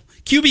Tecmo Bowl.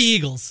 QB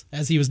Eagles,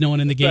 as he was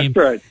known in the game.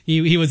 That's right.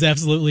 He was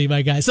absolutely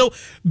my guy. So,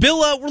 Bill,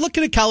 we're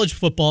looking at college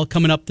football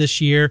coming up this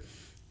year.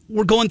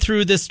 We're going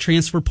through this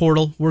transfer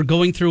portal. We're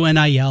going through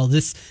NIL,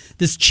 this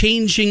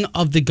changing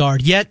of the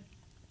guard. Yet,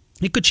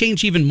 it could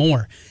change even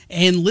more.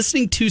 And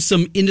listening to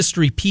some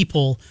industry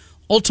people,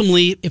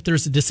 ultimately, if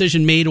there's a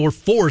decision made or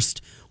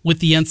forced with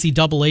the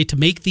NCAA to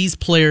make these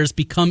players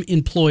become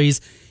employees,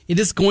 it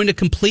is going to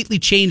completely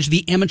change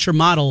the amateur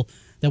model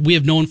that we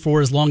have known for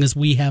as long as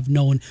we have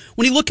known.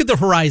 When you look at the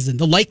horizon,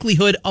 the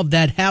likelihood of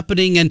that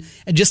happening and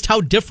just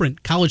how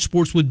different college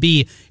sports would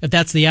be if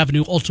that's the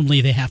avenue ultimately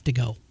they have to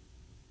go.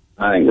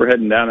 I think we're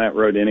heading down that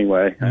road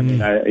anyway. I mean,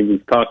 he was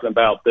talking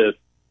about this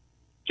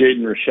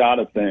Jaden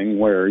Rashada thing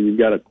where you've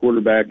got a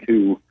quarterback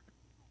who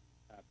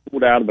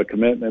pulled out of a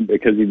commitment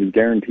because he was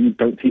guaranteed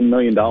 $13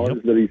 million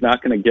that he's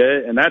not going to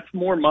get. And that's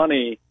more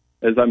money,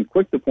 as I'm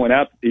quick to point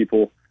out to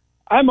people.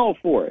 I'm all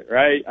for it,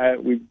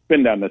 right? We've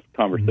been down this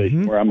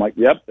conversation where I'm like,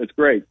 yep, it's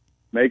great.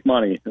 Make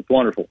money. It's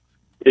wonderful.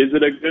 Is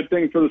it a good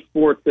thing for the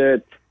sport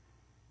that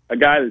a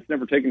guy that's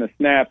never taken a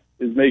snap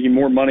is making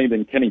more money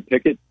than Kenny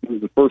Pickett, who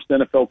was the first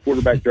NFL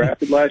quarterback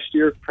drafted last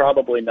year?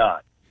 Probably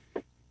not.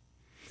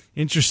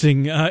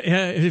 Interesting.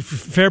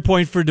 Fair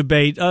point for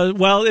debate.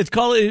 Well,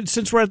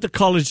 since we're at the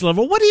college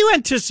level, what do you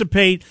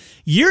anticipate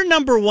year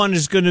number 1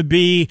 is going to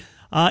be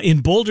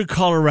in Boulder,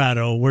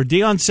 Colorado, where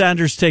Deion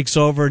Sanders takes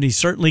over, and he's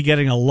certainly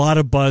getting a lot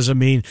of buzz. I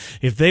mean,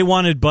 if they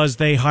wanted buzz,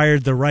 they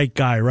hired the right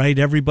guy, right?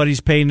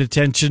 Everybody's paying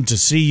attention to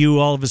CU.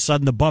 All of a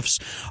sudden, the Buffs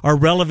are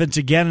relevant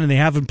again, and they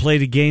haven't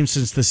played a game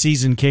since the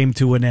season came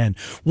to an end.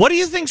 What do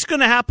you think's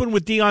going to happen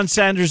with Deion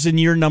Sanders in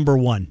year number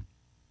 1?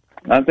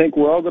 I think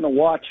we're all going to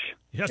watch.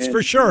 That's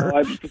for sure.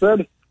 I've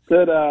I've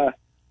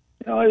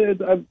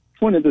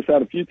pointed this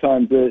out a few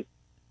times that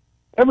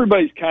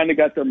everybody's kind of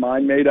got their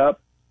mind made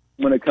up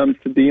when it comes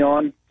to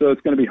Deion, so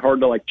it's going to be hard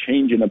to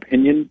change an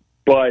opinion.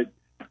 But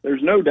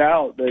there's no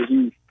doubt that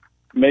he's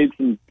made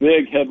some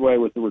big headway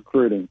with the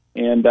recruiting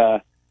and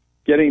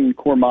getting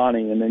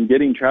Cormani and then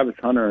getting Travis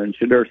Hunter and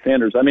Shedeur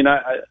Sanders. I mean,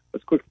 I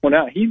was quick to point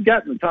out he's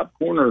gotten the top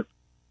corner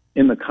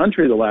in the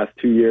country the last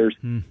 2 years.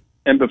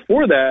 And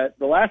before that,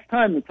 the last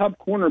time the top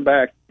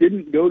cornerback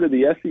didn't go to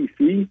the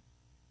SEC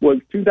was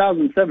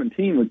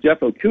 2017 with Jeff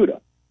Okudah.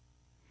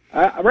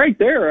 Right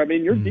there, I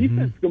mean, your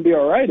defense is going to be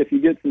all right if you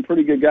get some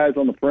pretty good guys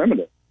on the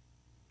perimeter.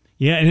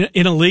 Yeah,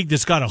 in a league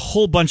that's got a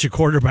whole bunch of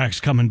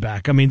quarterbacks coming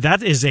back. I mean,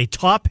 that is a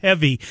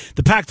top-heavy,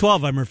 the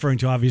Pac-12 I'm referring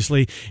to,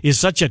 obviously, is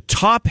such a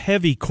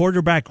top-heavy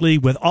quarterback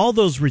league with all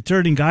those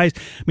returning guys.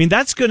 I mean,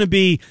 that's going to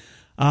be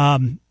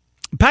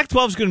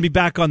Pac-12 is going to be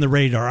back on the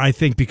radar, I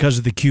think, because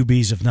of the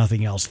QBs, if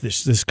nothing else,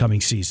 this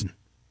coming season.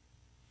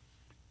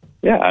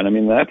 Yeah, and I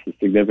mean, that's the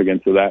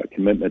significance of that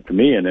commitment to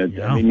me. And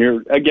I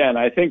mean,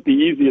 I think the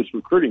easiest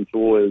recruiting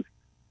tool is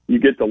you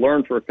get to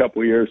learn for a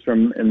couple of years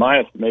from, in my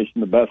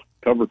estimation, the best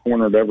cover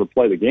corner to ever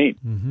play the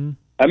game.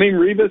 I mean,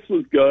 Revis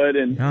was good,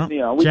 and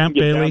we can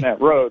get down that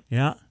road.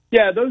 Yeah,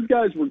 those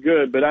guys were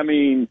good, but I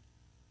mean,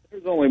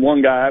 there's only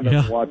one guy I've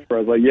ever watched where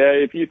I was like,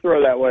 if you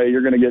throw that way,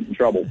 you're going to get in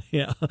trouble.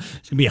 Yeah, it's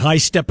going to be high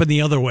stepping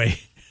the other way.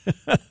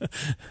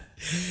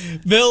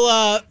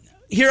 Bill,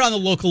 here on the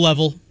local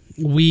level,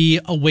 we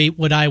await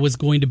what Iowa's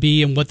going to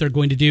be and what they're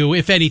going to do,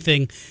 if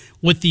anything,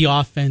 with the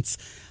offense.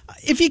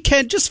 If you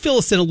can, just fill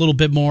us in a little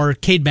bit more.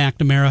 Cade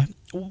McNamara,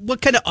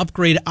 what kind of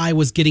upgrade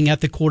Iowa's getting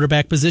at the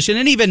quarterback position?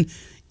 And even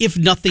if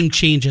nothing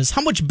changes,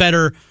 how much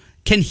better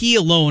can he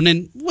alone,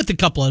 and with a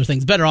couple other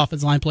things, better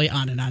offensive line play,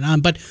 on and on and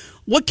on, but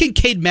what can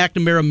Cade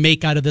McNamara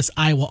make out of this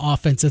Iowa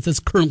offense as it's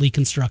currently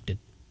constructed?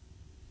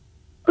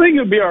 I think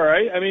it'll be all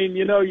right. I mean,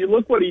 you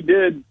look what he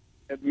did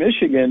at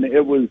Michigan.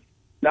 It was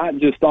not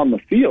just on the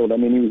field. I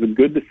mean, he was a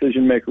good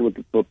decision maker with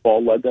the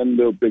football, led them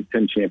to a Big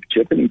Ten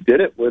championship, and he did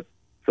it with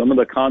some of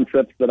the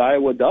concepts that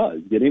Iowa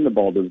does, getting the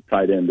ball to the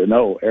tight end. And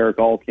Eric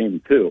All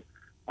came too.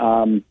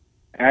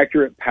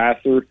 Accurate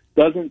passer,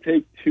 doesn't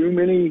take too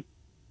many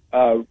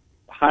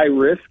high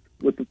risk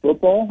with the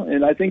football,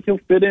 and I think he'll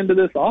fit into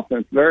this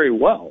offense very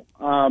well.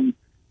 And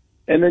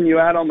then you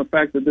add on the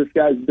fact that this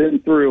guy's been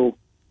through,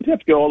 you have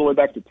to go all the way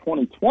back to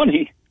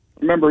 2020.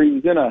 Remember, he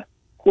was in a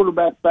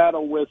quarterback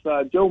battle with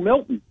Joe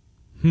Milton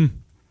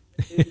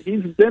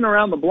He's been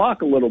around the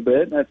block a little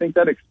bit, and I think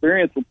that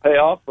experience will pay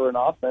off for an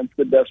offense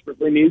that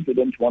desperately needs it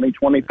in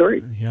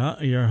 2023. Yeah,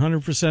 you're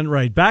 100%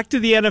 right. Back to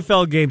the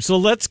NFL game. So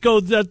let's go.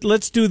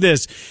 Let's do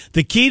this.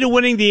 The key to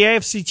winning the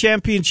AFC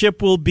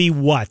Championship will be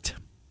what?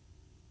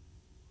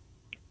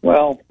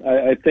 Well,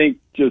 I think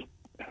just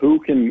will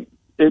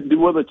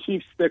the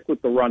Chiefs stick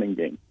with the running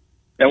game?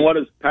 And what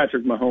does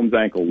Patrick Mahomes'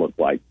 ankle look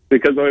like?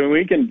 Because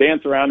we can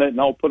dance around it,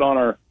 and I'll put on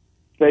our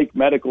fake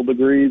medical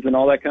degrees and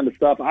all that kind of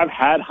stuff. I've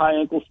had high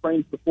ankle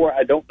sprains before.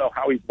 I don't know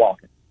how he's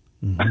walking.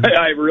 Mm-hmm.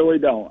 I really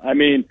don't. I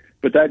mean,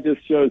 but that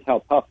just shows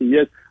how tough he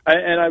is.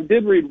 And I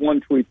did read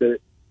one tweet that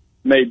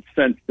made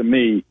sense to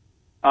me.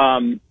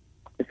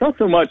 It's not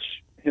so much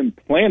him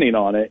planning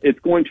on it. It's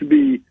going to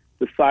be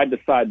the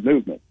side-to-side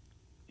movement.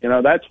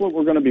 That's what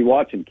we're going to be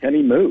watching. Can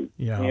he move?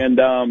 Yeah. And,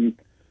 on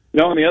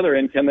the other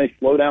end, can they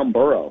slow down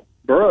Burrow?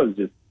 Burrow's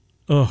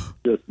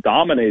just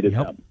dominated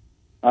them.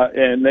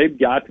 And they've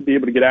got to be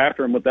able to get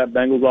after him with that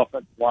Bengals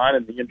offensive line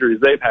and the injuries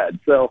they've had.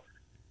 So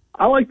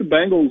I like the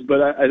Bengals,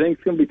 but I think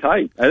it's going to be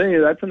tight. I think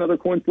that's another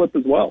coin flip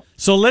as well.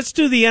 So let's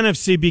do the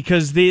NFC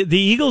because the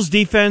Eagles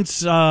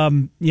defense,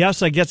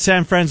 yes, I get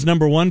San Fran's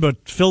number one,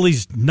 but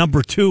Philly's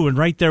number two and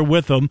right there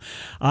with them.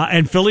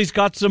 And Philly's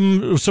got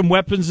some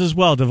weapons as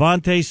well,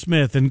 Devontae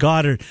Smith and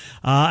Goddard.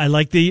 I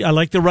like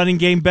the running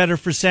game better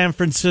for San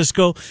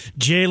Francisco.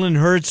 Jalen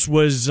Hurts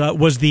was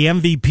the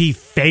MVP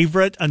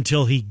favorite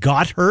until he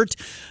got hurt.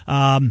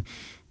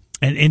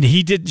 And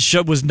he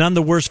was none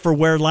the worse for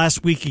wear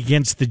last week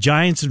against the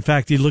Giants. In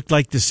fact, he looked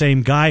like the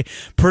same guy,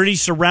 pretty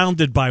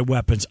surrounded by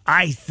weapons.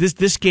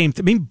 This game,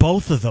 I mean,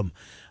 both of them.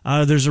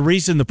 There's a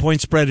reason the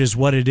point spread is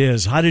what it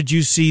is. How did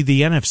you see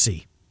the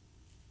NFC?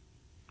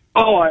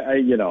 Oh,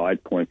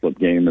 I'd coin flip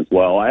game as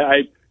well.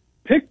 I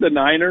picked the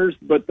Niners,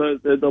 but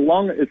the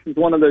longer this is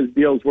one of those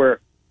deals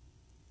where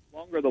the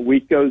longer the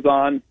week goes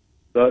on,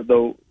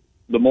 the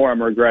more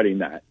I'm regretting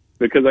that.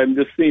 Because I'm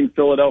just seeing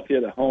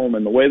Philadelphia at home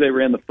and the way they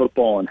ran the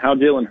football and how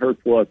Jalen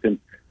Hurts looked and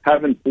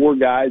having four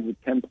guys with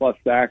 10-plus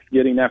sacks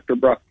getting after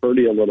Brock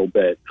Purdy a little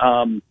bit.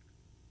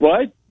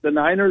 But the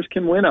Niners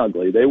can win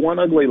ugly. They won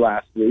ugly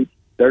last week.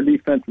 Their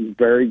defense is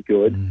very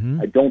good.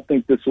 Mm-hmm. I don't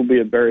think this will be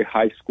a very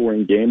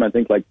high-scoring game. I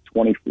think like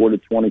 24 to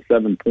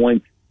 27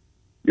 points,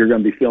 you're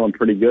going to be feeling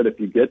pretty good if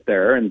you get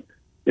there. And,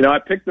 I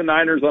picked the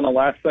Niners on a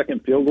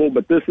last-second field goal,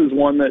 but this is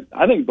one that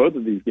I think both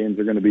of these games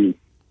are going to be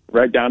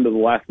right down to the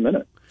last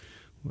minute.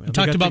 Well, we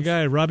talked about the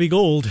guy, Robbie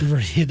Gould.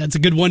 That's a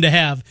good one to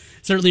have.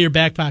 Certainly your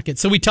back pocket.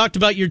 So we talked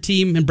about your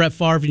team and Brett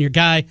Favre and your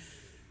guy.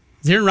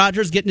 Is Aaron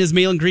Rodgers getting his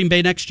meal in Green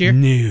Bay next year?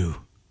 No.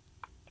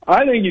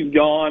 I think he's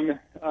gone.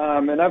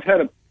 And I've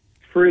had a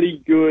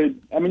pretty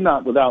good,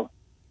 not without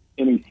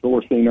any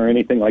sourcing or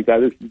anything like that.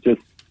 This is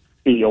just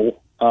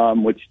feel,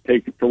 which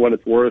take it for what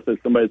it's worth as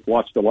somebody that's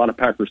watched a lot of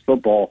Packers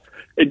football.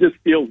 It just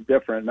feels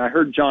different. And I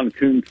heard John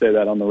Kuhn say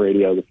that on the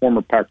radio, the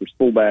former Packers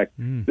fullback.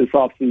 This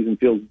offseason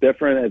feels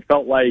different. It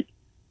felt like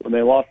when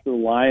they lost to the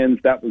Lions,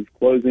 that was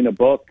closing a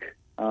book.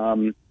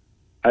 I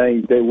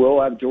think they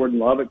will have Jordan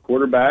Love at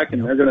quarterback,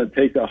 and they're going to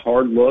take a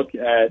hard look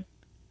at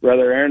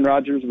whether Aaron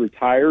Rodgers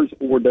retires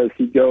or does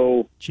he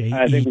go,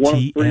 I think, one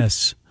of three.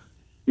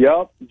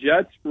 Yep,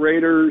 Jets,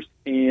 Raiders,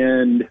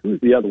 and who's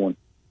the other one?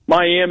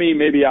 Miami,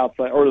 maybe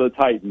outside, or the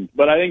Titans.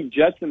 But I think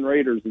Jets and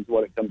Raiders is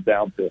what it comes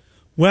down to.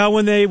 Well,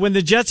 when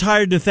the Jets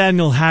hired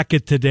Nathaniel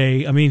Hackett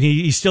today,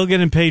 he's still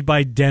getting paid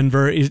by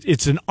Denver.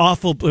 It's an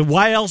awful.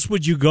 Why else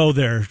would you go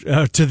there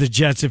to the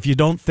Jets if you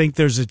don't think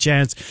there's a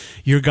chance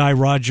your guy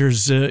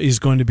Rodgers is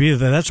going to be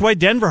there? That's why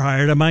Denver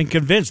hired him. I'm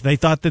convinced they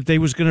thought that they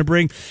was going to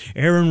bring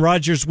Aaron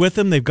Rodgers with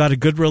them. They've got a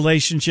good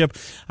relationship.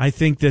 I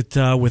think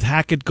that with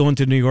Hackett going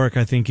to New York,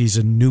 I think he's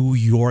a New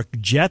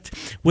York Jet.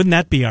 Wouldn't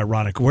that be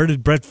ironic? Where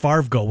did Brett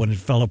Favre go when it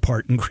fell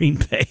apart in Green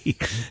Bay?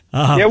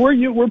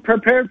 We're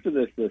prepared for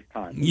this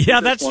time.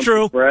 Yeah. That's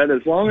true. Brad,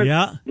 as long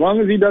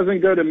as he doesn't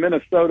go to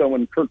Minnesota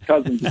when Kirk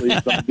Cousins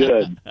leaves, I'm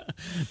good.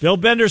 Bill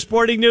Bender,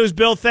 Sporting News.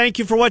 Bill, thank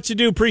you for what you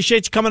do.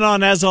 Appreciate you coming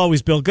on as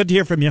always, Bill. Good to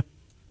hear from you.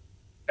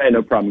 Hey,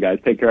 no problem, guys.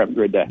 Take care. Have a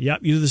great day.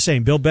 Yep, you do the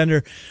same. Bill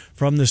Bender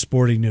from the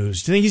Sporting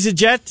News. Do you think he's a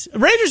Jet?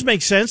 Raiders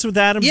make sense with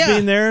Adams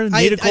being there.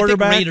 Need a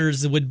quarterback. I think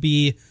Raiders would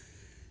be.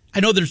 I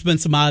know there's been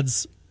some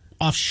odds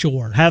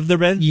offshore. Have there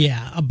been?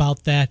 Yeah,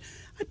 about that.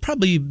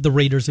 Probably the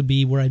Raiders would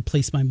be where I'd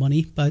place my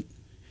money, but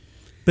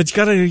you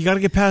gotta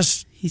get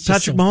past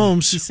Patrick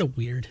Mahomes. He's so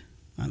weird.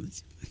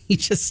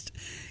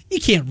 You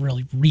can't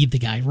really read the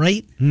guy,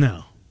 right?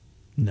 No.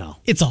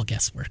 It's all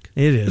guesswork.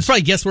 It is. It's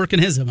probably guesswork in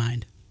his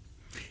mind.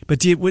 But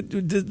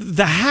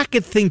the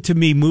Hackett thing to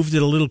me moved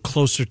it a little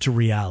closer to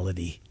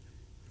reality.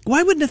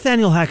 Why would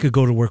Nathaniel Hackett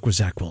go to work with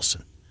Zach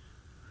Wilson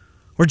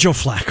or Joe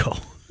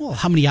Flacco? Well,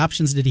 how many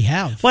options did he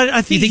have? Well,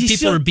 I think do you think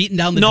people are beating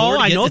down the door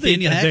to get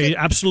Nathaniel Hackett? They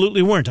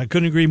absolutely weren't. I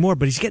couldn't agree more.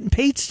 But he's getting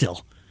paid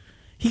still.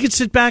 He could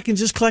sit back and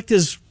just collect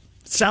his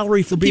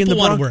salary for being the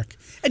Bronx. People want to work.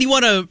 And you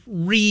want to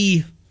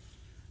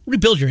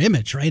rebuild your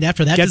image, right?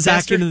 After that Get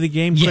disaster. Back into the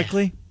game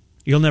quickly.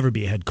 You'll never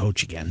be a head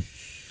coach again.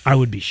 I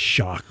would be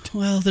shocked.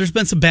 Well, there's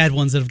been some bad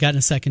ones that have gotten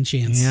a second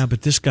chance. Yeah,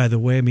 but this guy,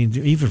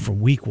 even from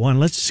week one,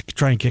 let's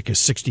try and kick a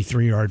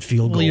 63-yard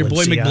field goal. Well, your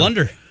boy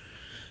McBlunder.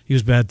 He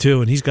was bad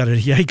too, and he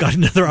got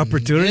another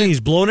opportunity. Yeah. He's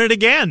blown it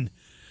again.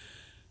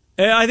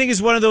 I think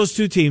it's one of those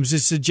two teams.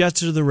 It's the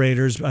Jets or the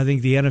Raiders. I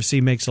think the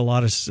AFC makes a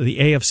lot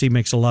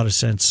of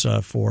sense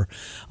for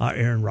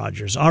Aaron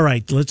Rodgers. All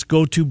right, let's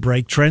go to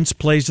break. Trent's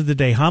plays of the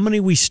day. How many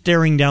are we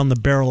staring down the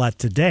barrel at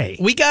today?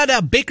 We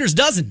got Baker's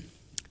dozen.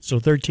 So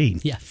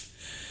 13. Yeah.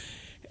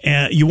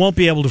 You won't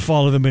be able to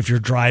follow them if you're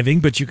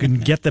driving, but you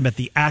can get them at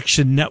the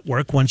Action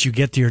Network once you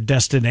get to your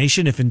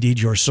destination, if indeed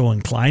you're so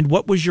inclined.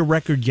 What was your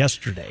record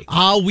yesterday?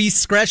 We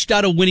scratched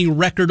out a winning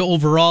record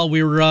overall.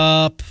 We were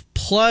up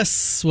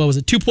plus,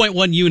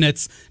 2.1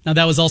 units. Now,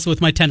 that was also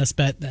with my tennis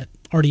bet that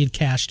already had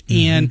cashed.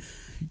 Mm-hmm. And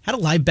had a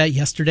live bet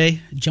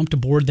yesterday. Jumped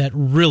aboard that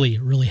really,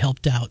 really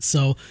helped out.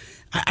 So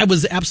I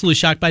was absolutely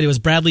shocked by it. It was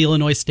Bradley,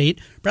 Illinois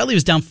State. Bradley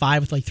was down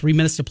 5 with 3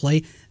 minutes to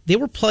play. They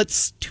were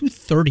plus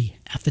 230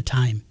 at the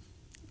time.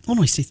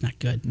 Illinois State's not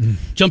good.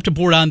 Jumped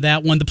aboard on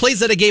that one. The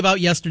plays that I gave out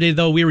yesterday,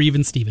 though, we were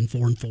even Steven,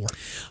 4-4.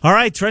 All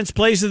right, Trent's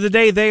plays of the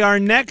day. They are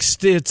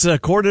next. It's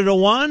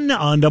 1:45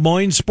 on Des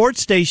Moines Sports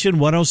Station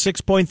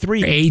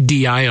 106.3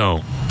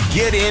 ADIO.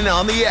 Get in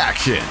on the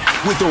action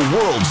with the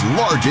world's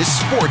largest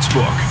sports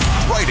book,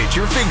 right at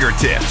your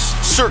fingertips.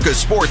 Circa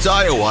Sports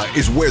Iowa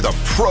is where the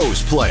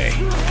pros play.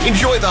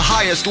 Enjoy the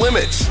highest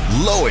limits,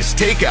 lowest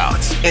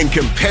takeouts, and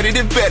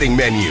competitive betting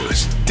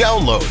menus.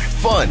 Download,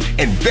 fund,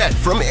 and bet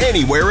from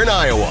anywhere in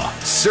Iowa.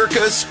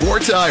 Circa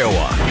Sports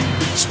Iowa.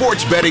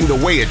 Sports betting the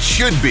way it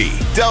should be.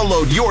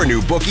 Download your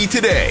new bookie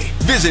today.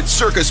 Visit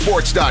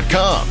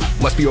circasports.com.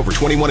 Must be over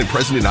 21 and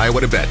present in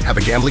Iowa to bet. Have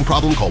a gambling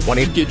problem? Call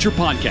 1-800. Get your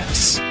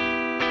podcasts.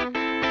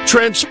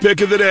 Trent's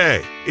Pick of the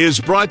Day is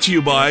brought to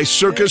you by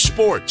Circa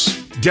Sports.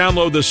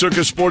 Download the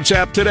Circa Sports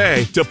app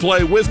today to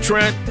play with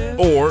Trent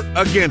or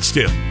against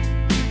him.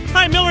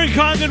 Hi, Miller and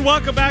Condon.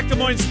 Welcome back to Des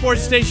Moines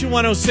Sports Station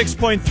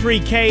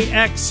 106.3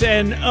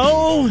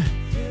 KXNO.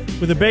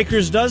 With a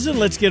baker's dozen,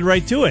 let's get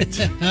right to it.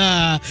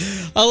 A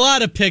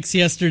lot of picks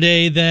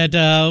yesterday that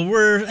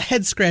were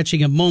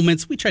head-scratching at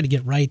moments. We tried to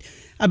get right.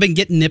 I've been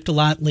getting nipped a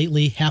lot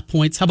lately, half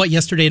points. How about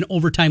yesterday, an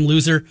overtime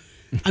loser?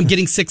 I'm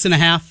getting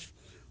 6.5.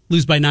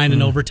 Lose by 9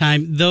 in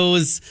overtime.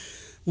 Those,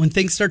 when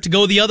things start to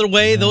go the other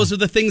way, those are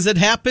the things that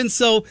happen.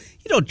 So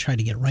you don't try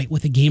to get right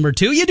with a game or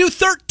two. You do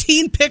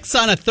 13 picks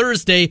on a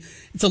Thursday.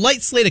 It's a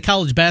light slate of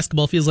college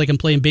basketball. Feels like I'm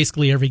playing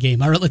basically every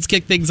game. All right, let's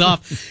kick things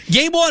off.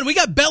 Game 1, we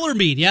got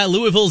Bellarmine. Yeah,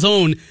 Louisville's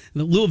own.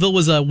 Louisville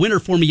was a winner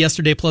for me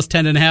yesterday, plus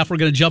 10.5. We're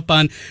going to jump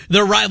on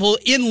their rival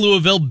in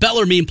Louisville,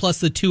 Bellarmine, plus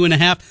the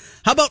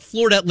 2.5. How about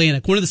Florida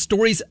Atlantic? One of the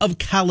stories of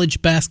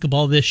college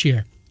basketball this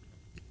year.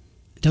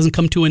 Doesn't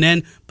come to an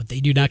end, but they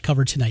do not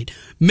cover tonight.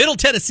 Middle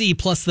Tennessee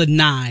plus the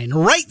 9.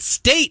 Wright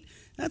State.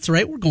 That's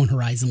right. We're going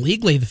Horizon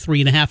League. Lay the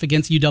 3.5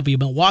 against UW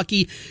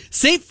Milwaukee.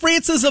 St.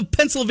 Francis of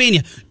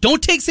Pennsylvania.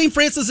 Don't take St.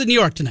 Francis of New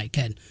York tonight,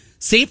 Ken.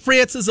 St.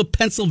 Francis of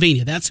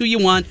Pennsylvania. That's who you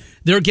want.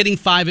 They're getting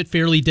 5 at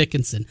Fairleigh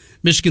Dickinson.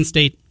 Michigan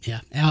State,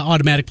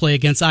 automatic play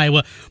against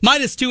Iowa.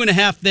 Minus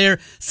 2.5 there.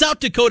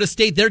 South Dakota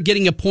State, they're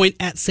getting a point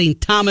at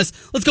St. Thomas.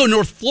 Let's go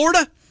North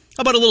Florida.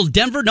 How about a little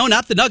Denver? No,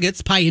 not the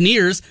Nuggets.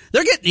 Pioneers.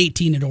 They're getting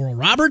 18 at Oral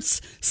Roberts.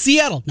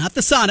 Seattle, not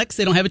the Sonics.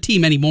 They don't have a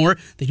team anymore.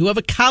 They do have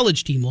a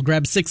college team. We'll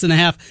grab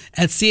 6.5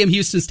 at Sam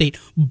Houston State.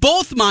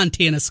 Both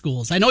Montana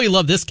schools. I know you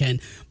love this, Ken.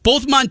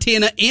 Both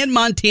Montana and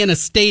Montana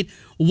State.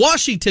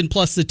 Washington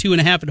plus the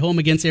 2.5 at home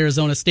against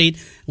Arizona State.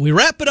 And we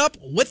wrap it up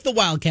with the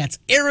Wildcats.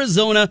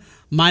 Arizona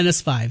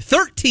minus 5.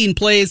 13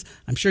 plays.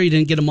 I'm sure you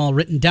didn't get them all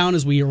written down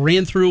as we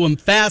ran through them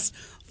fast.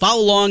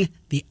 Follow along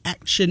the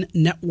Action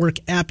Network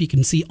app. You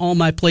can see all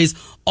my plays,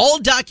 all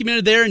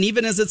documented there. And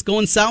even as it's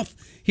going south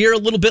here a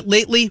little bit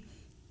lately,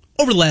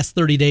 over the last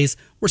 30 days,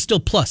 we're still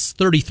plus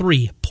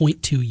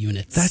 33.2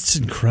 units. That's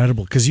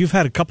incredible because you've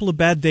had a couple of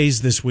bad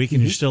days this week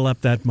and you're still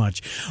up that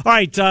much. All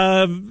right,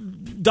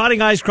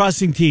 dotting I's,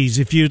 crossing T's.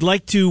 If you'd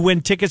like to win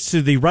tickets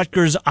to the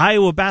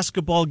Rutgers-Iowa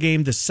basketball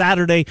game this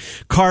Saturday,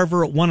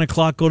 Carver at 1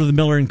 o'clock, go to the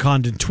Miller and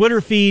Condon Twitter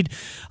feed.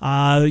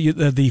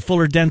 The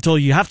Fuller Dental,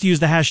 you have to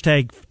use the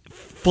hashtag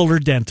Fuller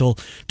Dental.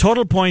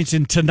 Total points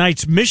in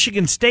tonight's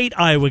Michigan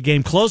State-Iowa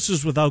game,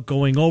 closest without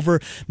going over.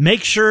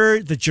 Make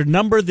sure that your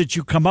number that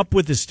you come up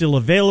with is still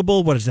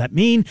available. What does that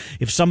mean?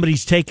 If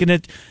somebody's taken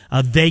it,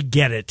 they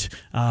get it.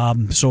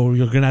 So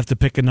you're going to have to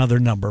pick another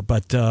number.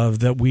 But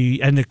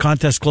and the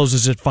contest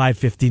closes at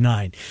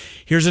 5:59.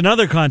 Here's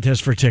another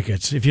contest for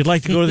tickets. If you'd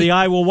like to go to the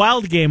Iowa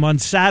Wild game on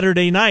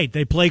Saturday night,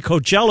 they play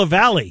Coachella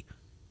Valley.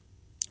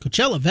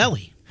 Coachella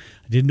Valley.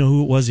 Didn't know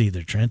who it was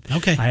either, Trent.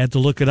 Okay. I had to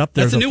look it up.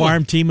 They're the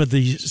farm team of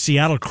the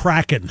Seattle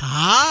Kraken.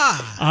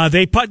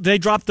 They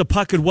dropped the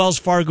puck at Wells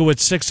Fargo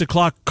at 6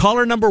 o'clock.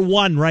 Caller number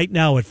 1 right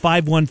now at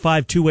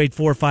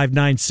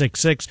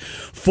 515-284-5966.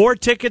 4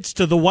 tickets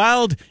to the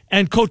Wild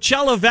and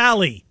Coachella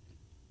Valley.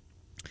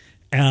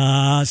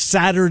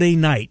 Saturday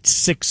night,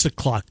 6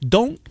 o'clock.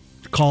 Don't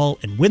call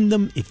and win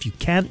them. If you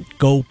can't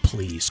go,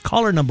 please.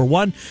 Caller number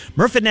 1.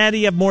 Murph and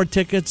Natty have more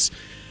tickets.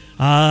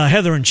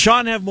 Heather and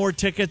Sean have more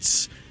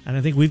tickets. And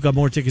I think we've got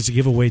more tickets to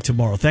give away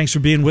tomorrow. Thanks for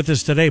being with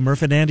us today.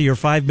 Murph and Andy are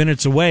 5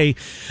 minutes away.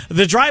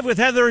 The Drive with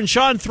Heather and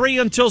Sean, 3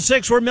 until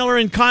 6. We're Miller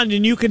and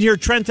Condon. You can hear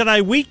Trent and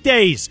I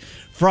weekdays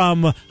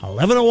from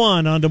 11 to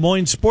 1 on Des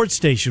Moines Sports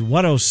Station,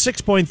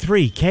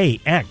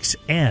 106.3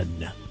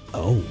 KXNO.